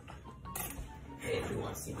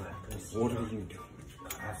 want to see what I'm going to see. What are you doing?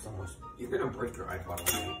 I have so much. You're going to break your iPod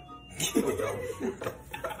on me.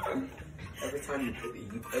 Every time you put it,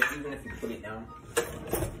 even if you put it down,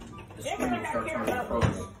 the screen will start turning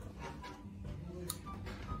frozen.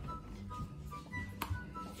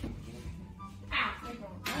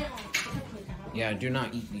 Yeah, do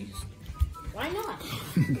not eat these. Why not?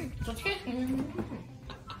 It's okay.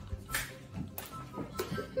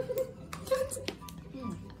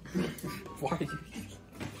 Why?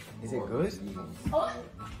 Is it good? Oh.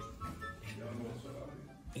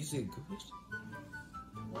 Is it good?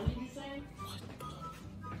 What did you say?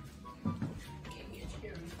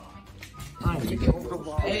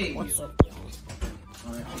 Hey! What's up?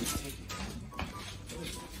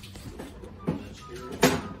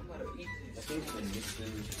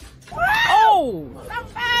 Oh!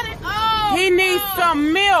 Oh! He needs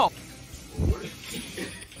some milk!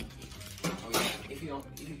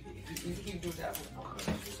 If you do that, I'll bust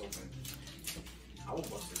this open. I will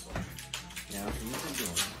bust this open. Yeah, what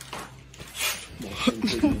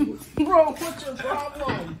you doing? Bro, what's your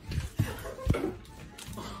problem?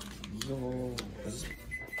 Yo.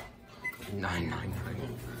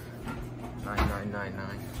 999.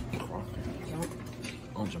 9999.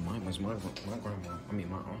 Oh, Jemima's my grandma. I mean,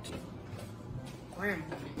 my auntie.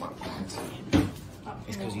 Grandma. My auntie.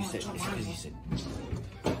 It's because you said.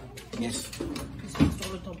 Yes. Because he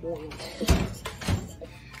started to boil.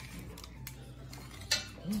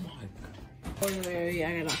 Oh my god. Oh, yeah,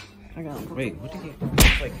 I gotta. Wait, what did you?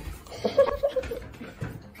 Like.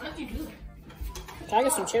 How'd you do that? Can I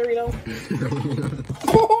get some cherry though?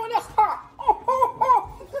 Oh, that's hot!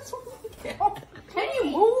 Oh, that's what can you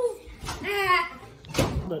move?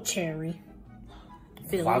 The cherry.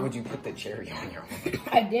 Why would you put the cherry on your arm?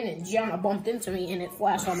 I didn't. Gianna bumped into me and it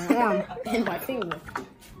flashed on my arm and my finger.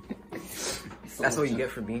 That's what you get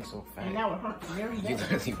for being so fat. And now it hurts very You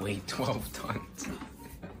bad. literally weigh 12 tons.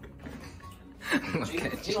 Look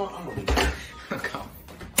at you. Look how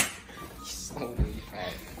you're so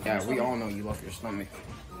fat. Yeah, we all know you love your stomach.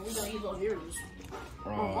 We know you love yours.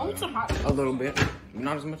 A little bit.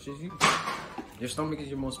 Not as much as you. Your stomach is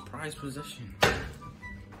your most prized possession.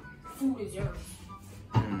 Food is yours.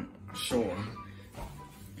 Sure.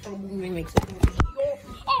 Makes it.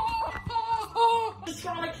 It's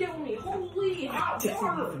trying to kill me. Holy hot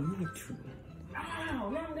water. Ow,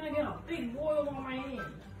 now I'm gonna get a big boil on my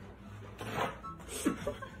hand.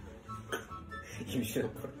 You should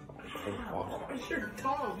have put I should have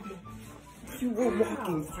told you. You were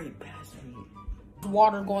walking right past me.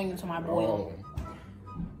 Water going into my boil. Oh.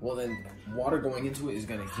 Well then, water going into it is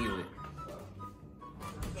gonna heal it.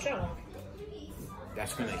 Shut up.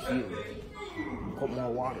 That's gonna heal it. Put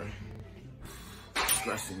more water.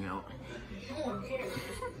 Stressing out. No one cares.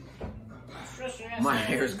 Stress your ass My out.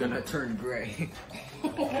 hair's gonna turn gray.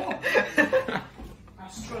 I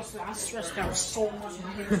stressed out so much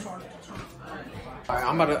my hair started to turn. Alright,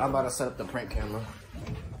 I'm about to set up the prank camera.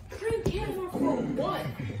 Prank camera for what?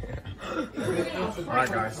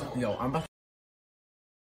 Alright guys, yo, I'm about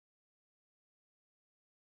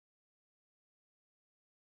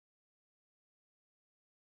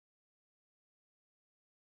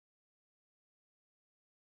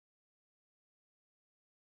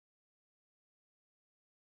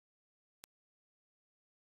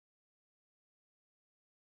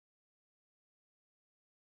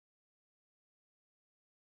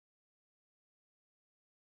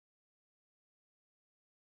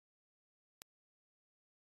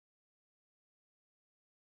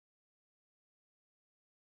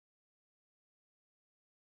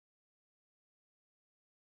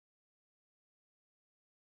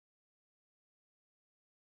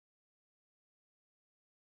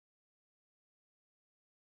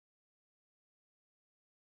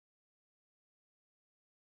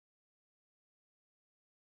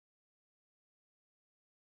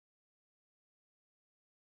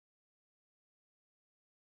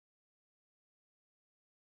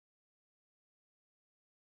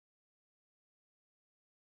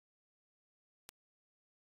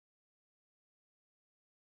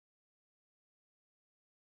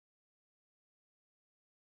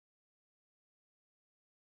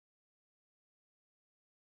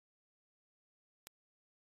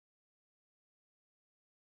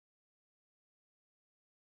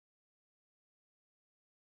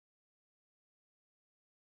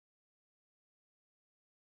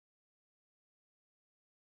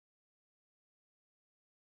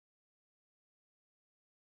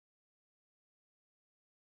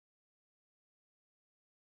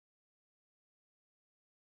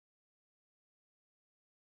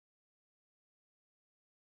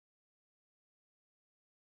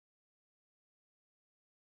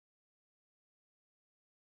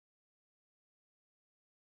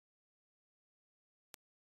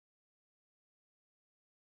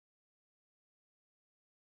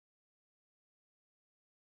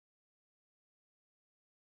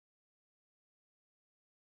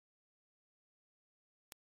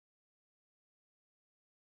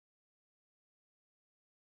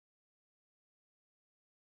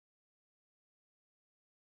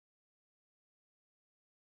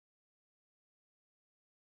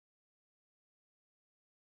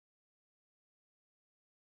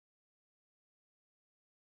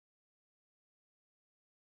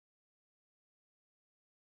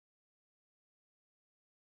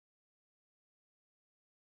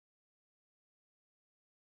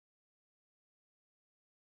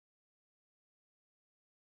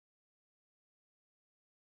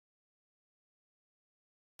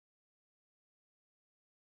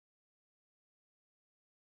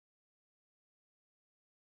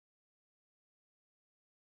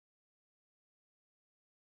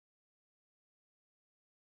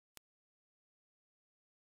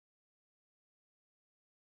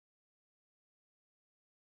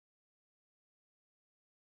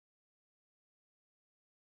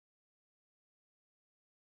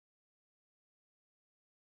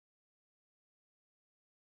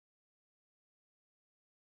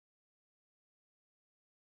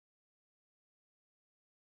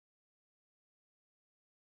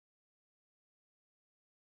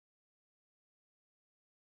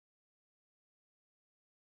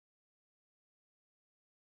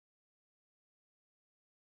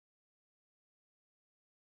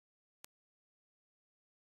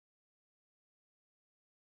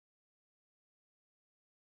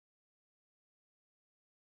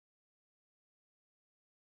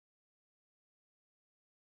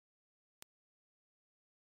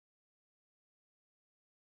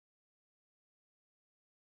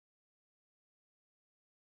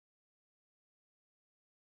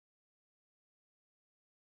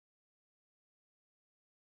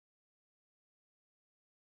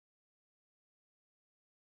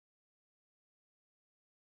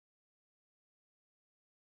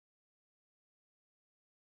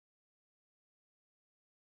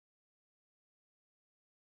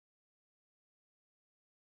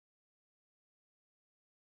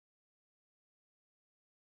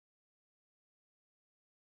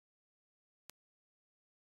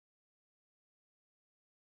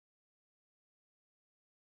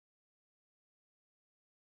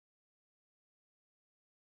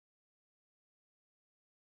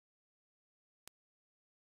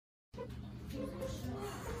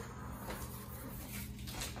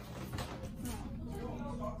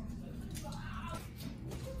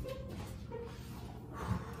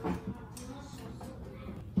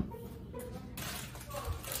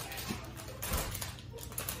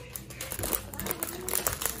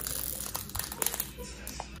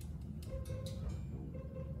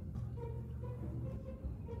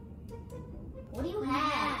What do you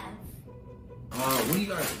have? What do you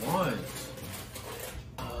guys want?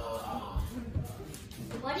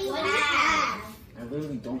 What do you have? I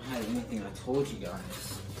literally don't have anything. I told you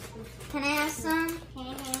guys. Can I have some? Can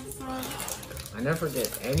I have some? I never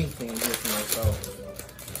get anything here for myself.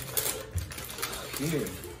 Here.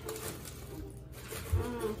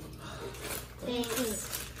 Thanks.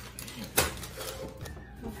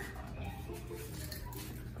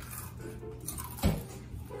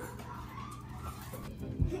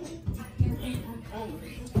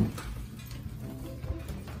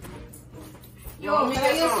 Yo, can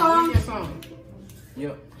I get some?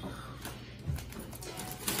 Yep.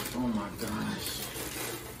 Oh my gosh.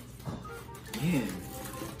 Man.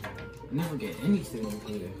 I never get anything in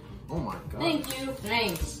here. Oh my god. Thank you.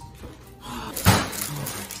 Thanks.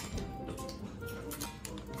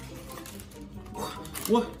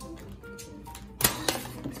 What?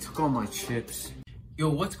 I took all my chips. Yo,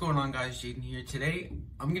 what's going on, guys? Jaden here. Today,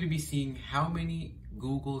 I'm gonna be seeing how many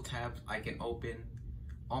Google tabs I can open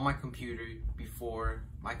on my computer before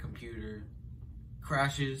my computer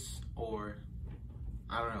crashes or,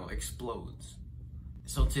 I don't know, explodes.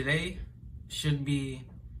 So today should be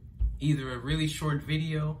either a really short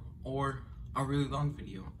video or a really long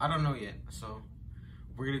video. I don't know yet, so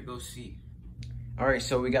we're gonna go see. All right,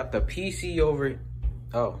 so we got the PC over.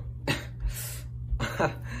 Oh,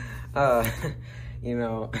 you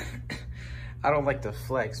know, I don't like to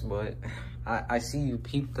flex, but I see you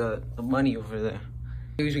peep the money over there.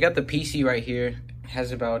 We got the PC right here. It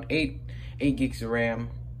has about 8 gigs of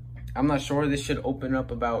RAM. I'm not sure. This should open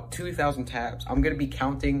up about 2,000 tabs. I'm gonna be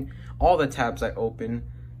counting all the tabs I open.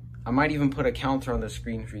 I might even put a counter on the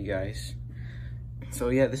screen for you guys. So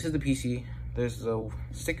yeah, this is the PC. There's a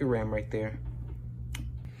sticker RAM right there.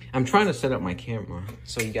 I'm trying to set up my camera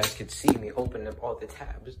so you guys could see me open up all the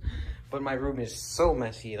tabs, but my room is so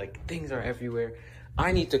messy, like things are everywhere.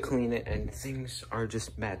 I need to clean it and things are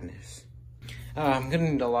just madness. I'm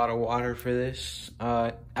gonna need a lot of water for this.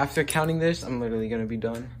 After counting this, I'm literally gonna be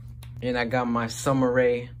done. And I got my Summer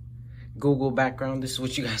Rae Google background. This is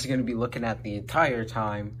what you guys are gonna be looking at the entire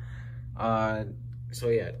time. So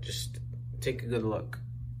yeah, just take a good look.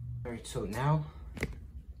 All right, so now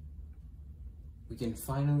we can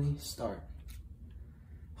finally start.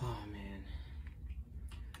 Oh man.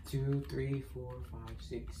 2, 3, 4, 5,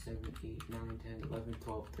 6, 7, 8, 9, 10, 11,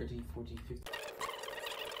 12, 13, 14, 15.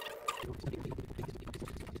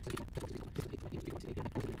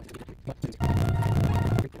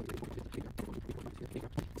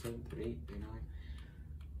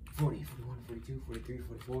 40, 41, 42, 43,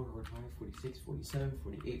 44, 45, 46, 47,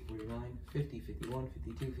 48, 49, 50, 51,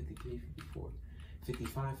 52, 53, 54,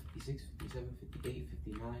 55, 56, 57, 58,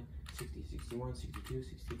 59, 60, 61, 62,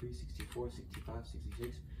 63, 64, 65,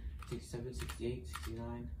 66, 67, 68,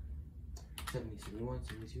 69, 70, 71,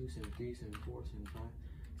 72, 73, 74, 75,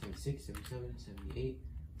 76, 77, 78,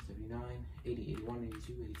 79, 80, 81,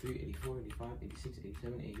 82, 83, 84, 85, 86,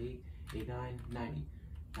 87, 88, 89, 90.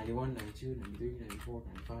 91, 92, 93, 94,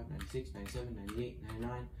 95, 96, 97, 98,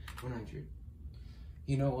 99, 100.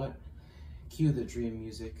 You know what? Cue the dream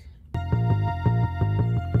music.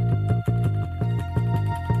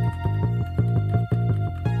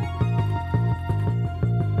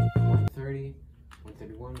 130,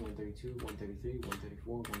 131, 132, 133,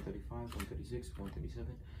 134, 135, 136, 137,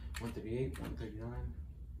 138, 139,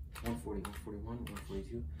 140, 141,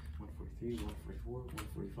 142, 143,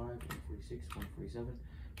 144, 145, 146, 147,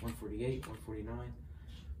 148, 149,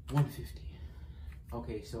 150.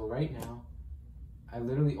 Okay, so right now, I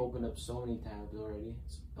literally opened up so many tabs already.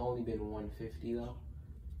 It's only been 150 though.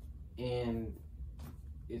 And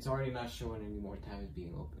it's already not showing any more tabs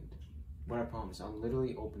being opened. But I promise, I'm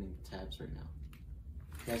literally opening the tabs right now.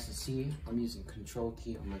 You guys can see, I'm using Control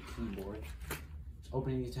key on my keyboard. Just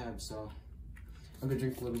opening these tabs, so I'm gonna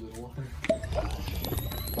drink a little bit of water.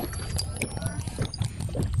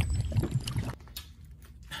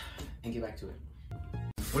 And get back to it.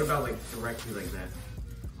 What about like directly like that?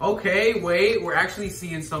 Okay, wait, we're actually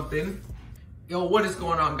seeing something. Yo, what is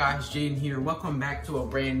going on, guys? Jaden here. Welcome back to a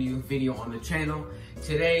brand new video on the channel.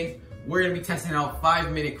 Today, we're gonna be testing out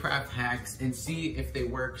 5-minute craft hacks and see if they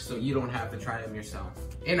work so you don't have to try them yourself.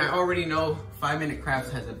 And I already know 5-minute crafts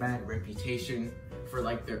has a bad reputation for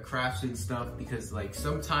like their crafts and stuff, because like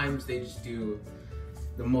sometimes they just do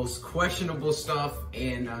the most questionable stuff.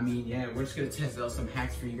 And I mean, yeah, we're just gonna test out some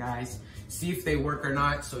hacks for you guys, see if they work or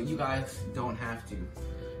not, so you guys don't have to.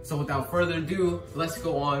 So without further ado, let's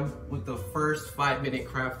go on with the first 5-minute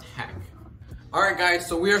craft hack. All right guys,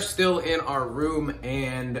 so we are still in our room,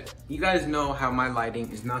 and you guys know how my lighting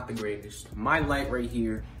is not the greatest. My light right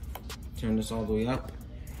here, turn this all the way up.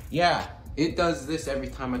 Yeah, it does this every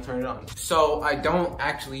time I turn it on. So I don't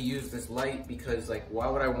actually use this light because like, why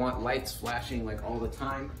would I want lights flashing like all the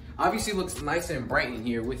time? Obviously it looks nice and bright in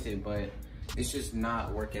here with it, but it's just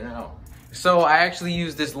not working out. So I actually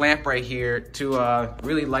use this lamp right here to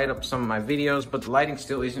really light up some of my videos, but the lighting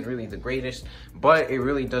still isn't really the greatest, but it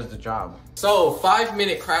really does the job. So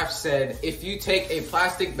 5-minute craft said, if you take a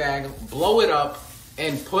plastic bag, blow it up,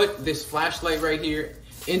 and put this flashlight right here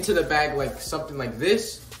into the bag like something like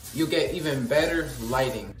this, you get even better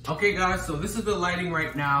lighting. Okay guys, so this is the lighting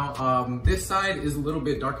right now. This side is a little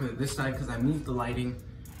bit darker than this side because I moved the lighting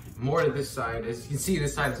more to this side. As you can see,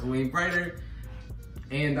 this side is way brighter.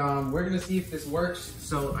 And we're gonna see if this works.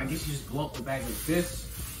 So I guess you just blow up the bag like this.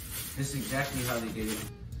 This is exactly how they did it.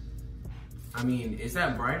 I mean, is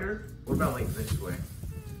that brighter? What about like this way?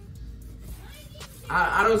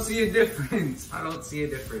 I don't see a difference. I don't see a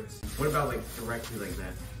difference. What about like directly like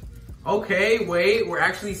that? Okay, wait, we're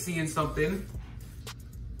actually seeing something.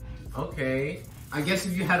 Okay. I guess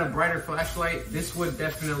if you had a brighter flashlight, this would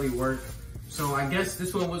definitely work. So I guess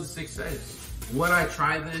this one was a success. Would I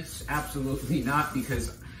try this? Absolutely not,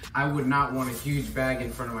 because I would not want a huge bag in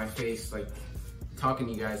front of my face, like talking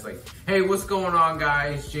to you guys like, hey, what's going on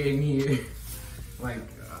guys, Jaden here. Like,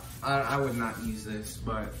 I would not use this,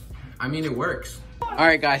 but I mean, it works. All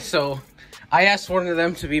right guys, so I asked one of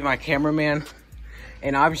them to be my cameraman,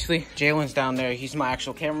 and obviously Jalen's down there, he's my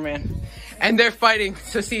actual cameraman, and they're fighting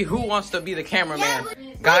to see who wants to be the cameraman.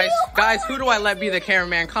 Guys, who do I let be the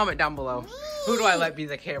cameraman? Comment down below. Who do I let be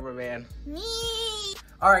the cameraman? Me.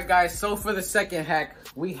 All right, guys. So for the second hack,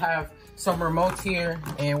 we have some remotes here,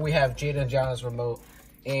 and we have Jaden and John's remote,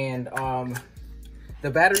 and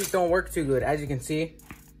the batteries don't work too good, as you can see.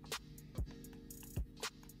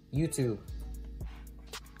 YouTube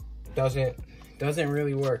doesn't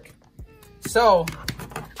really work. So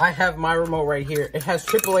I have my remote right here. It has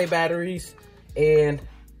AAA batteries, and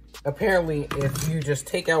apparently, if you just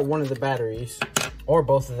take out one of the batteries or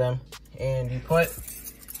both of them, and you put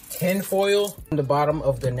tin foil on the bottom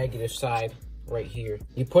of the negative side right here.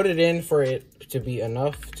 You put it in for it to be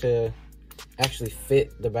enough to actually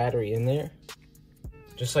fit the battery in there.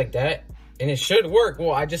 Just like that. And it should work.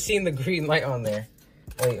 Well, I just seen the green light on there.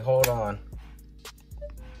 Wait, hold on.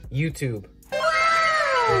 YouTube.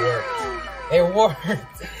 It worked. It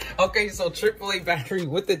worked. Okay, so AAA battery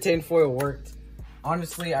with the tin foil worked.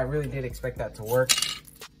 Honestly, I really did expect that to work.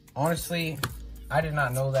 Honestly, I did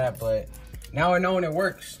not know that, but now I know and it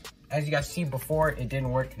works. As you guys see before, it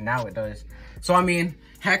didn't work, now it does. So I mean,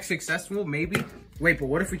 hack successful, maybe. Wait, but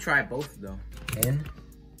what if we try both though? And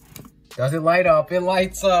does it light up? It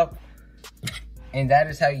lights up. And that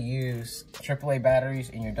is how you use AAA batteries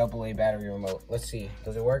in your AA battery remote. Let's see,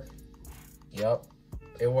 does it work? Yup,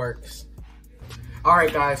 it works. All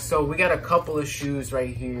right guys, so we got a couple of shoes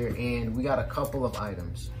right here, and we got a couple of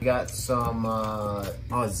items. We got some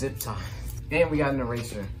zip tie. And we got an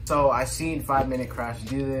eraser. So I seen 5-minute crafts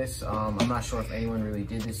do this. I'm not sure if anyone really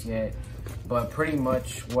did this yet, but pretty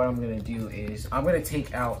much what I'm gonna do is I'm gonna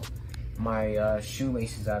take out my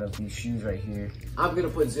shoelaces out of these shoes right here. I'm gonna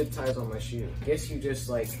put zip ties on my shoe. I guess you just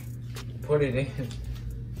like put it in.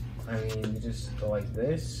 I mean, you just go like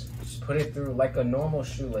this. Just put it through like a normal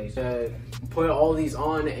shoelace. Put all these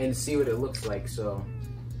on and see what it looks like. So.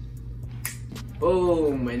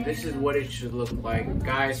 Boom, and this is what it should look like.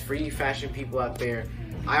 Guys, for you fashion people out there,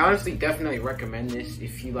 I honestly definitely recommend this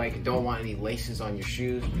if you like don't want any laces on your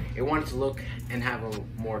shoes. It wants to look and have a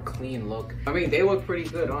more clean look. I mean, they look pretty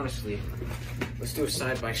good, honestly. Let's do a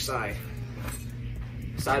side-by-side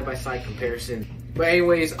comparison. But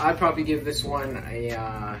anyways, I'd probably give this one a,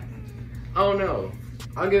 I don't know.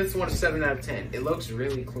 I'll give this one a 7 out of 10. It looks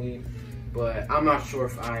really clean, but I'm not sure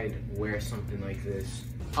if I'd wear something like this.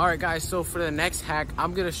 All right guys, so for the next hack,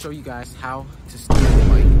 I'm gonna show you guys how to steal the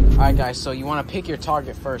bike. All right guys, so you wanna pick your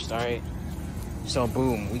target first, all right? So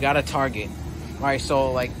boom, we got a target. All right,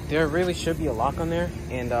 so like there really should be a lock on there.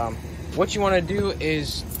 And what you wanna do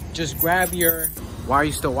is just grab your, why are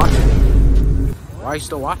you still watching? Why are you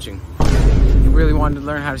still watching? You really wanted to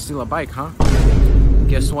learn how to steal a bike, huh?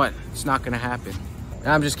 Guess what, it's not gonna happen.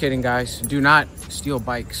 I'm just kidding guys, do not steal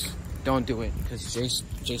bikes. Don't do it, because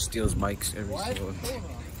Jay steals bikes every single day.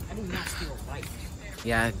 I do not steal bikes.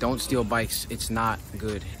 Yeah, don't steal bikes. It's not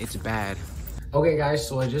good. It's bad. Okay, guys,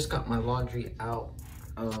 so I just got my laundry out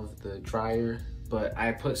of the dryer, but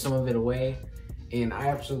I put some of it away, and I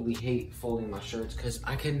absolutely hate folding my shirts because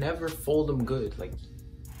I can never fold them good. Like,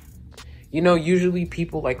 you know, usually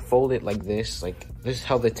people like fold it like this. Like, this is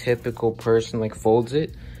how the typical person like folds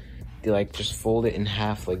it. They like just fold it in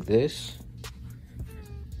half like this,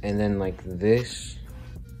 and then like this,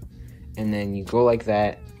 and then you go like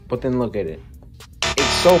that. But then look at it.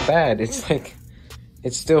 It's so bad. It's like,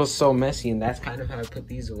 it's still so messy, and that's kind of how I put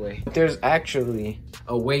these away. There's actually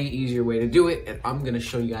a way easier way to do it, and I'm gonna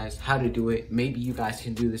show you guys how to do it. Maybe you guys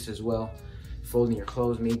can do this as well. Folding your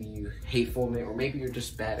clothes, maybe you hate folding it, or maybe you're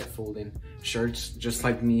just bad at folding shirts, just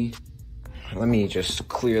like me. Let me just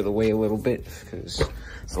clear the way a little bit, because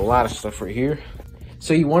there's a lot of stuff right here.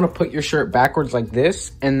 So you wanna put your shirt backwards like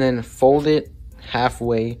this, and then fold it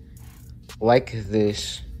halfway like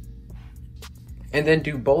this. And then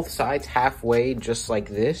do both sides halfway, just like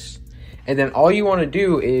this. And then all you want to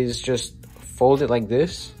do is just fold it like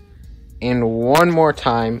this. And one more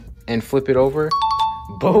time and flip it over.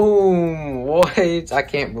 Boom! What? I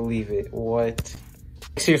can't believe it. What?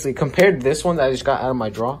 Seriously, compared to this one that I just got out of my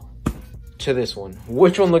drawer to this one,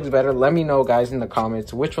 which one looks better? Let me know, guys, in the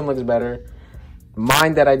comments. Which one looks better?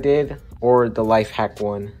 Mine that I did or the life hack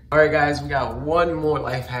one? Alright, guys, we got one more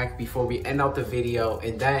life hack before we end out the video.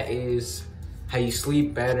 And that is how you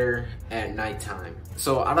sleep better at nighttime.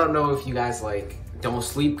 So I don't know if you guys like don't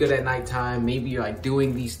sleep good at nighttime. Maybe you're like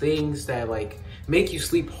doing these things that like make you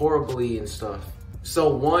sleep horribly and stuff.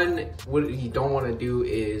 So one, what you don't want to do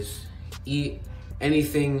is eat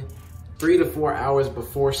anything 3 to 4 hours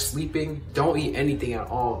before sleeping. Don't eat anything at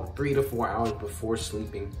all 3 to 4 hours before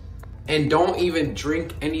sleeping. And don't even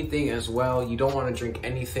drink anything as well. You don't want to drink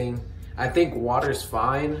anything. I think water's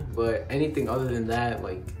fine, but anything other than that,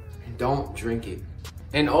 like, don't drink it.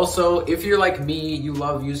 And also, if you're like me, you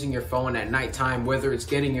love using your phone at nighttime, whether it's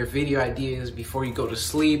getting your video ideas before you go to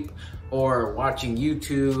sleep or watching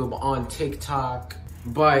YouTube, on TikTok.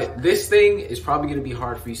 But this thing is probably gonna be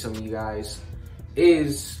hard for some of you guys,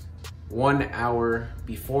 is 1 hour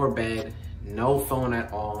before bed, no phone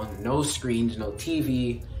at all, no screens, no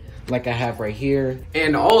TV, like I have right here.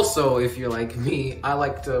 And also, if you're like me, I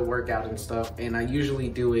like to work out and stuff, and I usually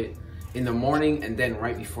do it in the morning and then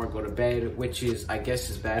right before I go to bed, which is, I guess,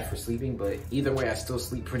 is bad for sleeping, but either way, I still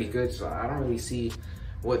sleep pretty good, so I don't really see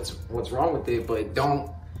what's wrong with it. But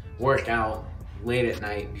don't work out late at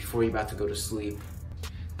night before you're about to go to sleep.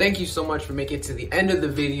 Thank you so much for making it to the end of the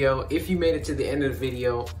video. If you made it to the end of the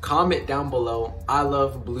video, comment down below, I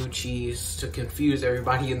love blue cheese, to confuse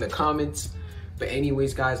everybody in the comments. But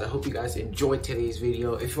anyways, guys, I hope you guys enjoyed today's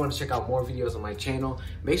video. If you want to check out more videos on my channel,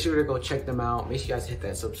 make sure to go check them out. Make sure you guys hit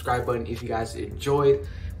that subscribe button if you guys enjoyed.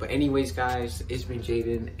 But anyways, guys, it's been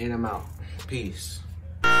Jaden, and I'm out. Peace.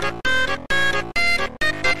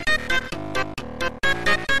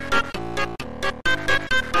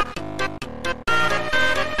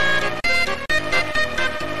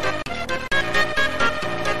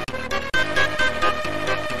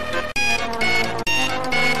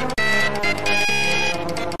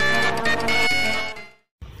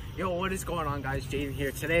 What is going on, guys? Jaden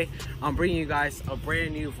here. Today I'm bringing you guys a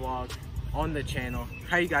brand new vlog on the channel.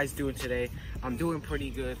 How you guys doing today? I'm doing pretty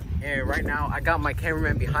good. And right now I got my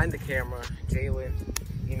cameraman behind the camera, Jalen.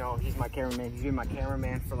 You know, he's my cameraman. He's been my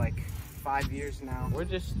cameraman for like 5 years now. We're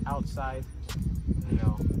just outside, you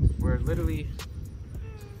know, we're literally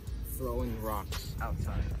throwing rocks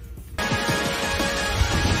outside.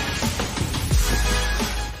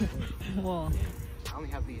 Whoa. I only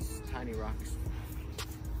have these tiny rocks.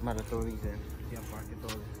 I'm about to throw these in. Yeah, I can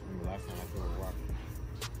throw this. The last time I threw a rock,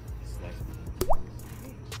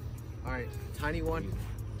 Alright, tiny one.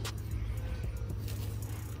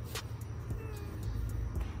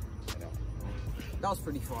 That was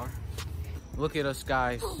pretty far. Look at us,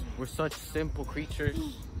 guys. We're such simple creatures.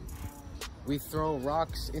 We throw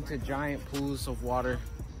rocks into giant pools of water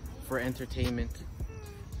for entertainment.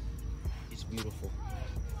 It's beautiful.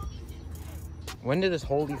 When did this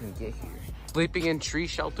hole even get here? Sleeping in tree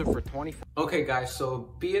shelter for 24. Okay, guys, so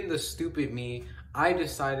being the stupid me, I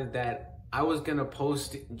decided that I was gonna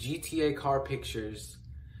post GTA car pictures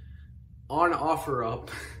on OfferUp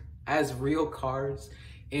as real cars,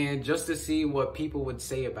 and just to see what people would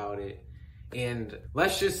say about it. And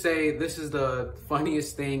let's just say this is the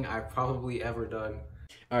funniest thing I've probably ever done.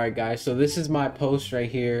 All right, guys, so this is my post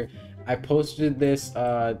right here. I posted this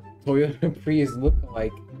Toyota Prius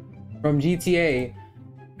lookalike from GTA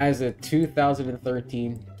as a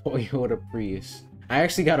 2013 Toyota Prius. I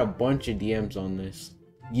actually got a bunch of DMs on this.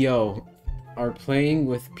 Yo, are playing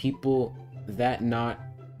with people that not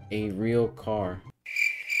a real car?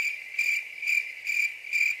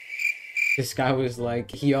 This guy was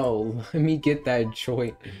like, yo, let me get that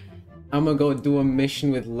joint. I'm gonna go do a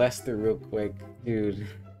mission with Lester real quick. Dude,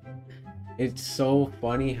 it's so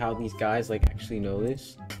funny how these guys like actually know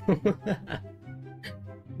this.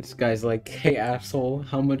 This guy's like, hey asshole,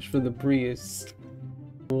 how much for the Prius?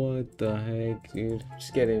 What the heck, dude?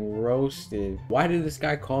 Just getting roasted. Why did this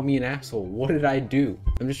guy call me an asshole? What did I do?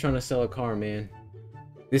 I'm just trying to sell a car, man.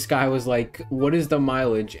 This guy was like, what is the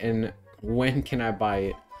mileage and when can I buy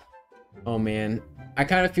it? Oh man, I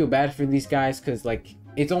kind of feel bad for these guys because like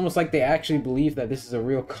it's almost like they actually believe that this is a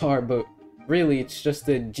real car, but really it's just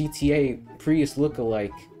a GTA Prius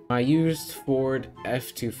lookalike. My used Ford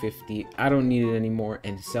F-250, I don't need it anymore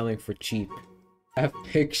and selling for cheap. I have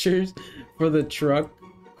pictures for the truck,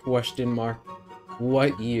 question mark,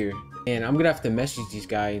 what year? And I'm gonna have to message these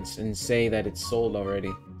guys and say that it's sold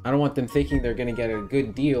already. I don't want them thinking they're gonna get a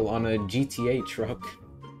good deal on a GTA truck.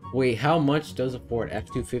 Wait, how much does a Ford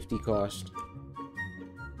F-250 cost?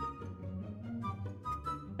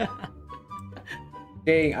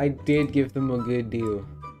 Dang, I did give them a good deal.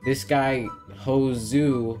 This guy,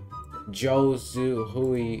 Jozu,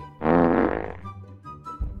 Hui.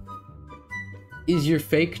 Is your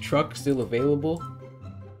fake truck still available?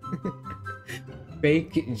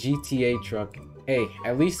 Fake GTA truck. Hey,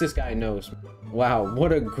 at least this guy knows. Wow,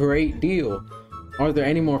 what a great deal. Are there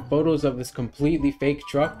any more photos of this completely fake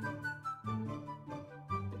truck?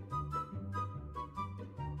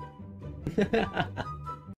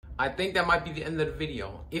 I think that might be the end of the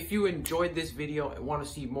video. If you enjoyed this video and want to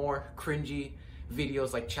see more cringy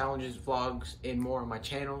videos like challenges, vlogs, and more on my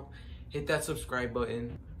channel, hit that subscribe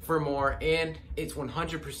button for more. And it's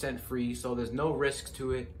 100% free, so there's no risk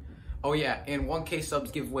to it. Oh yeah, and 1K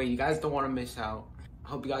subs giveaway. You guys don't want to miss out. I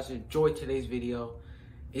hope you guys enjoyed today's video.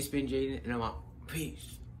 It's been Jaden, and I'm out.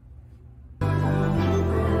 Peace.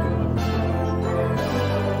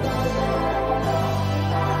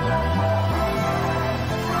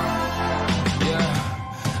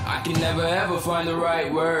 I can never ever find the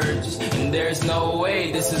right words, and there's no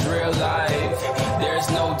way this is real life. There's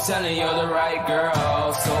no telling you're the right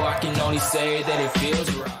girl, so I can only say that it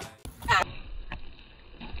feels right.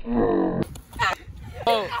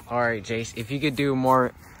 Oh. All right, Jace, if you could do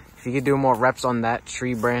more reps on that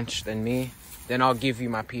tree branch than me, then I'll give you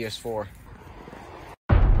my PS4.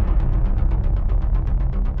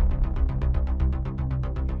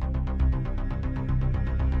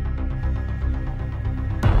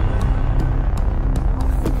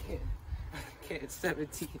 It's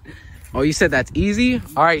 17. Oh, you said that's easy?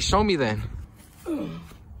 All right, show me then.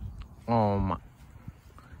 Oh my.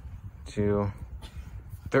 2,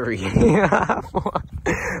 3, 4,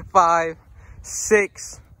 5,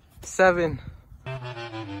 6, 7.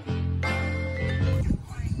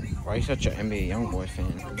 Why are you such an NBA YoungBoy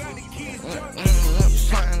fan?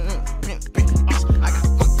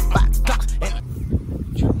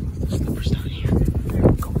 Slippers down here.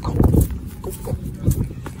 Go, go, go, go.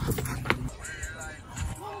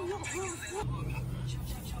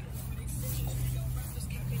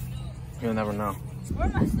 You'll never know. Where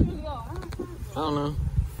am I supposed to go? I don't know.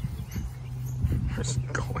 Where's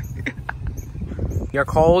it going? You're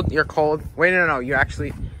cold. You're cold. Wait, no. You're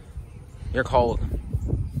cold.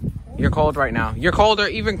 You're cold right now. You're colder,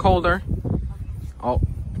 even colder. Oh,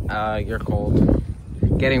 you're cold.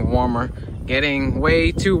 Getting warmer. Getting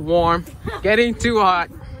way too warm. Getting too hot.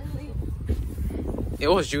 It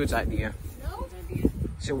was Jude's idea.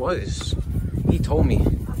 Yes, it was. He told me.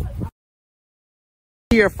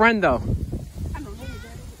 Your friend though.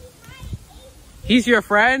 He's your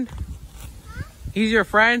friend? He's your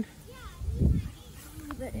friend?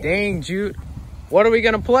 Dang, Jude. What are we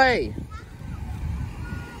gonna play?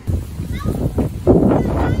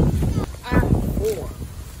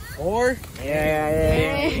 4?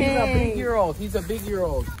 Yeah. He's a big year-old. He's a big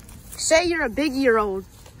year-old. Say you're a big year-old.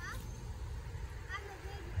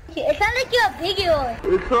 It sounds like you're a big-year-old.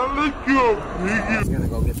 He's gonna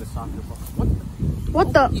go get the soccer ball.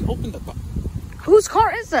 What the? He opened the car. Whose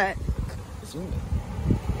car is that? Zoom in.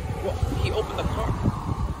 What? He opened the car.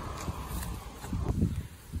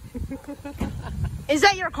 Is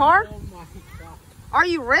that your car? Oh my god. Are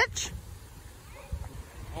you rich?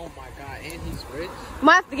 Oh my god, and he's rich. You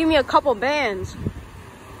might have to give me a couple bands.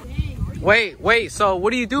 Wait, so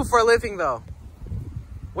what do you do for a living though?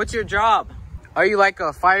 What's your job? Are you like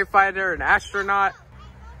a firefighter, an astronaut?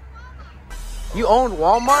 You own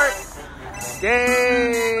Walmart?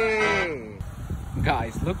 Dang!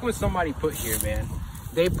 Guys, look what somebody put here, man.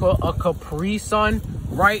 They put a Capri Sun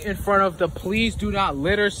right in front of the please do not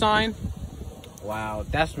litter sign. Wow,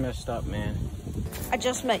 that's messed up, man. I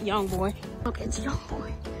just met Young Boy. Look, it's Young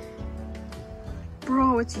Boy.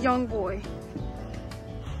 Bro, it's Young Boy.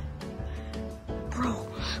 Bro,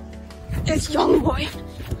 it's Young Boy.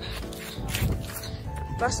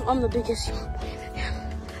 I'm the biggest Young Boy.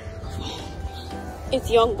 It's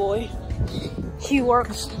Young Boy. He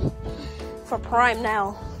works for Prime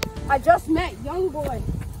now. I just met Young Boy.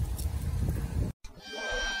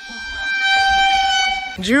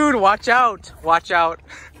 Jude, watch out. Watch out.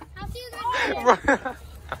 I'll see you guys.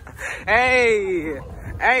 Hey.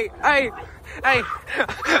 Hey, hey, hey.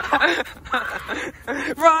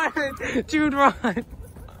 Run. Jude, run.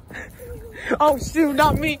 Oh, shoot,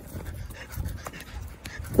 not me.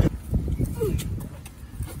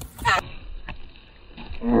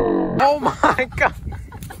 Oh my God.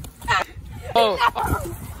 Oh.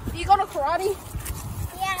 You go to karate?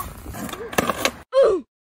 Yeah. Ooh.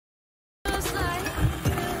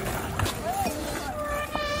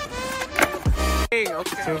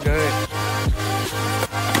 Okay. Too good.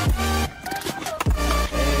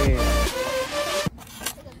 Hey.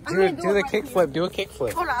 Dude, do the kickflip. Do a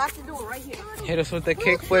kickflip. Hold on, I have to do it right here. Hit us with the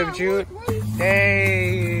kickflip, Jude.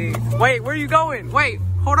 Hey. Wait, where are you going? Wait,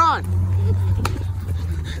 hold on.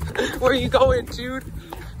 Where are you going, Jude?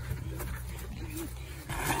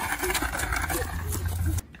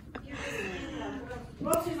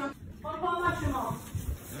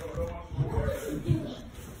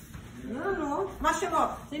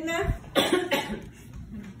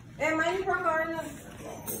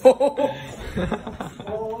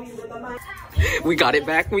 We got it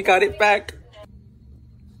back. We got it back.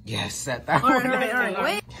 Yes, at that one. All right,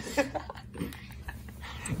 wait.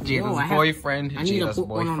 Jada's boyfriend. I need to Jada's put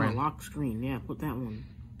one on boyfriend. a lock screen. Yeah, put that one.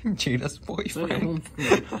 Jada's boyfriend.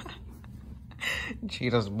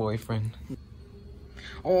 Jada's boyfriend.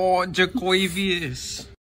 Oh, Jacovius.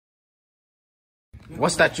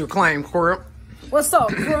 What's that you claim, Crip? What's up,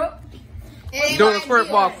 bro? Do the Crip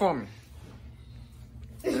walk for me.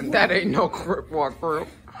 That ain't no Crip walk, Crip.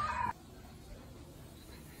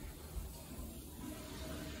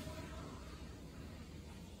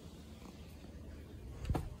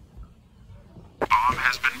 Bomb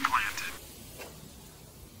has been planted.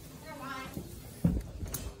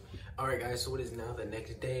 Alright guys, so it is now the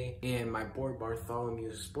next day, and my boy Bartholomew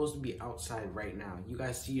is supposed to be outside right now. You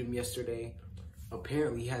guys see him yesterday.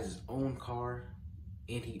 Apparently he has his own car,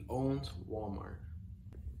 and he owns Walmart.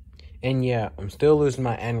 And yeah, I'm still losing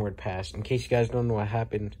my N-word pass. In case you guys don't know what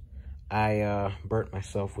happened, I burnt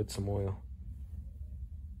myself with some oil.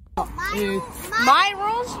 My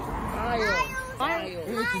rules?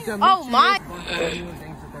 Oh, my.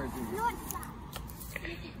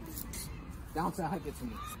 Down to hike it to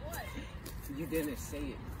me. You didn't say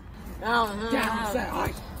it. Down to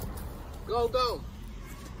hike. Go, go.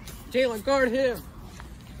 Jalen, guard him.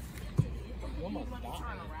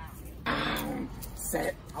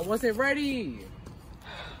 Set. I wasn't ready.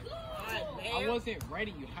 I wasn't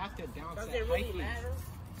ready. You have to down set hike it.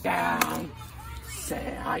 Down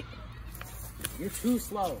set hike. You're too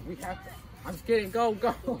slow. We have to. I'm just kidding. Go,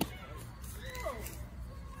 go.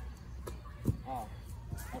 Oh,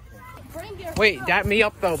 okay. Wait, dap me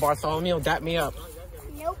up though, Bartholomew. Dap me up.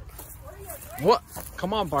 Nope. What?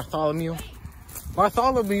 Come on, Bartholomew.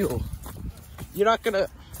 Bartholomew. You're not gonna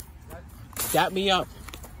dap me up.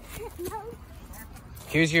 No.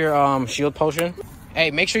 Here's your shield potion.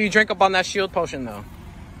 Hey, make sure you drink up on that shield potion though.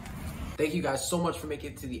 Thank you guys so much for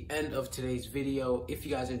making it to the end of today's video. If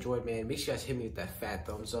you guys enjoyed, man, make sure you guys hit me with that fat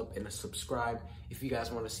thumbs up and a subscribe if you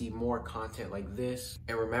guys want to see more content like this.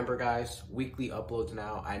 And remember guys, weekly uploads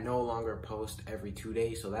now. I no longer post every 2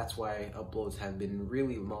 days, so that's why uploads have been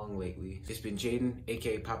really long lately. It's been Jaden,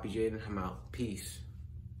 aka PaPi Jaden. I'm out. Peace.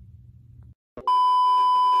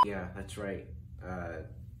 Yeah, that's right.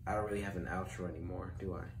 I don't really have an outro anymore,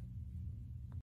 do I?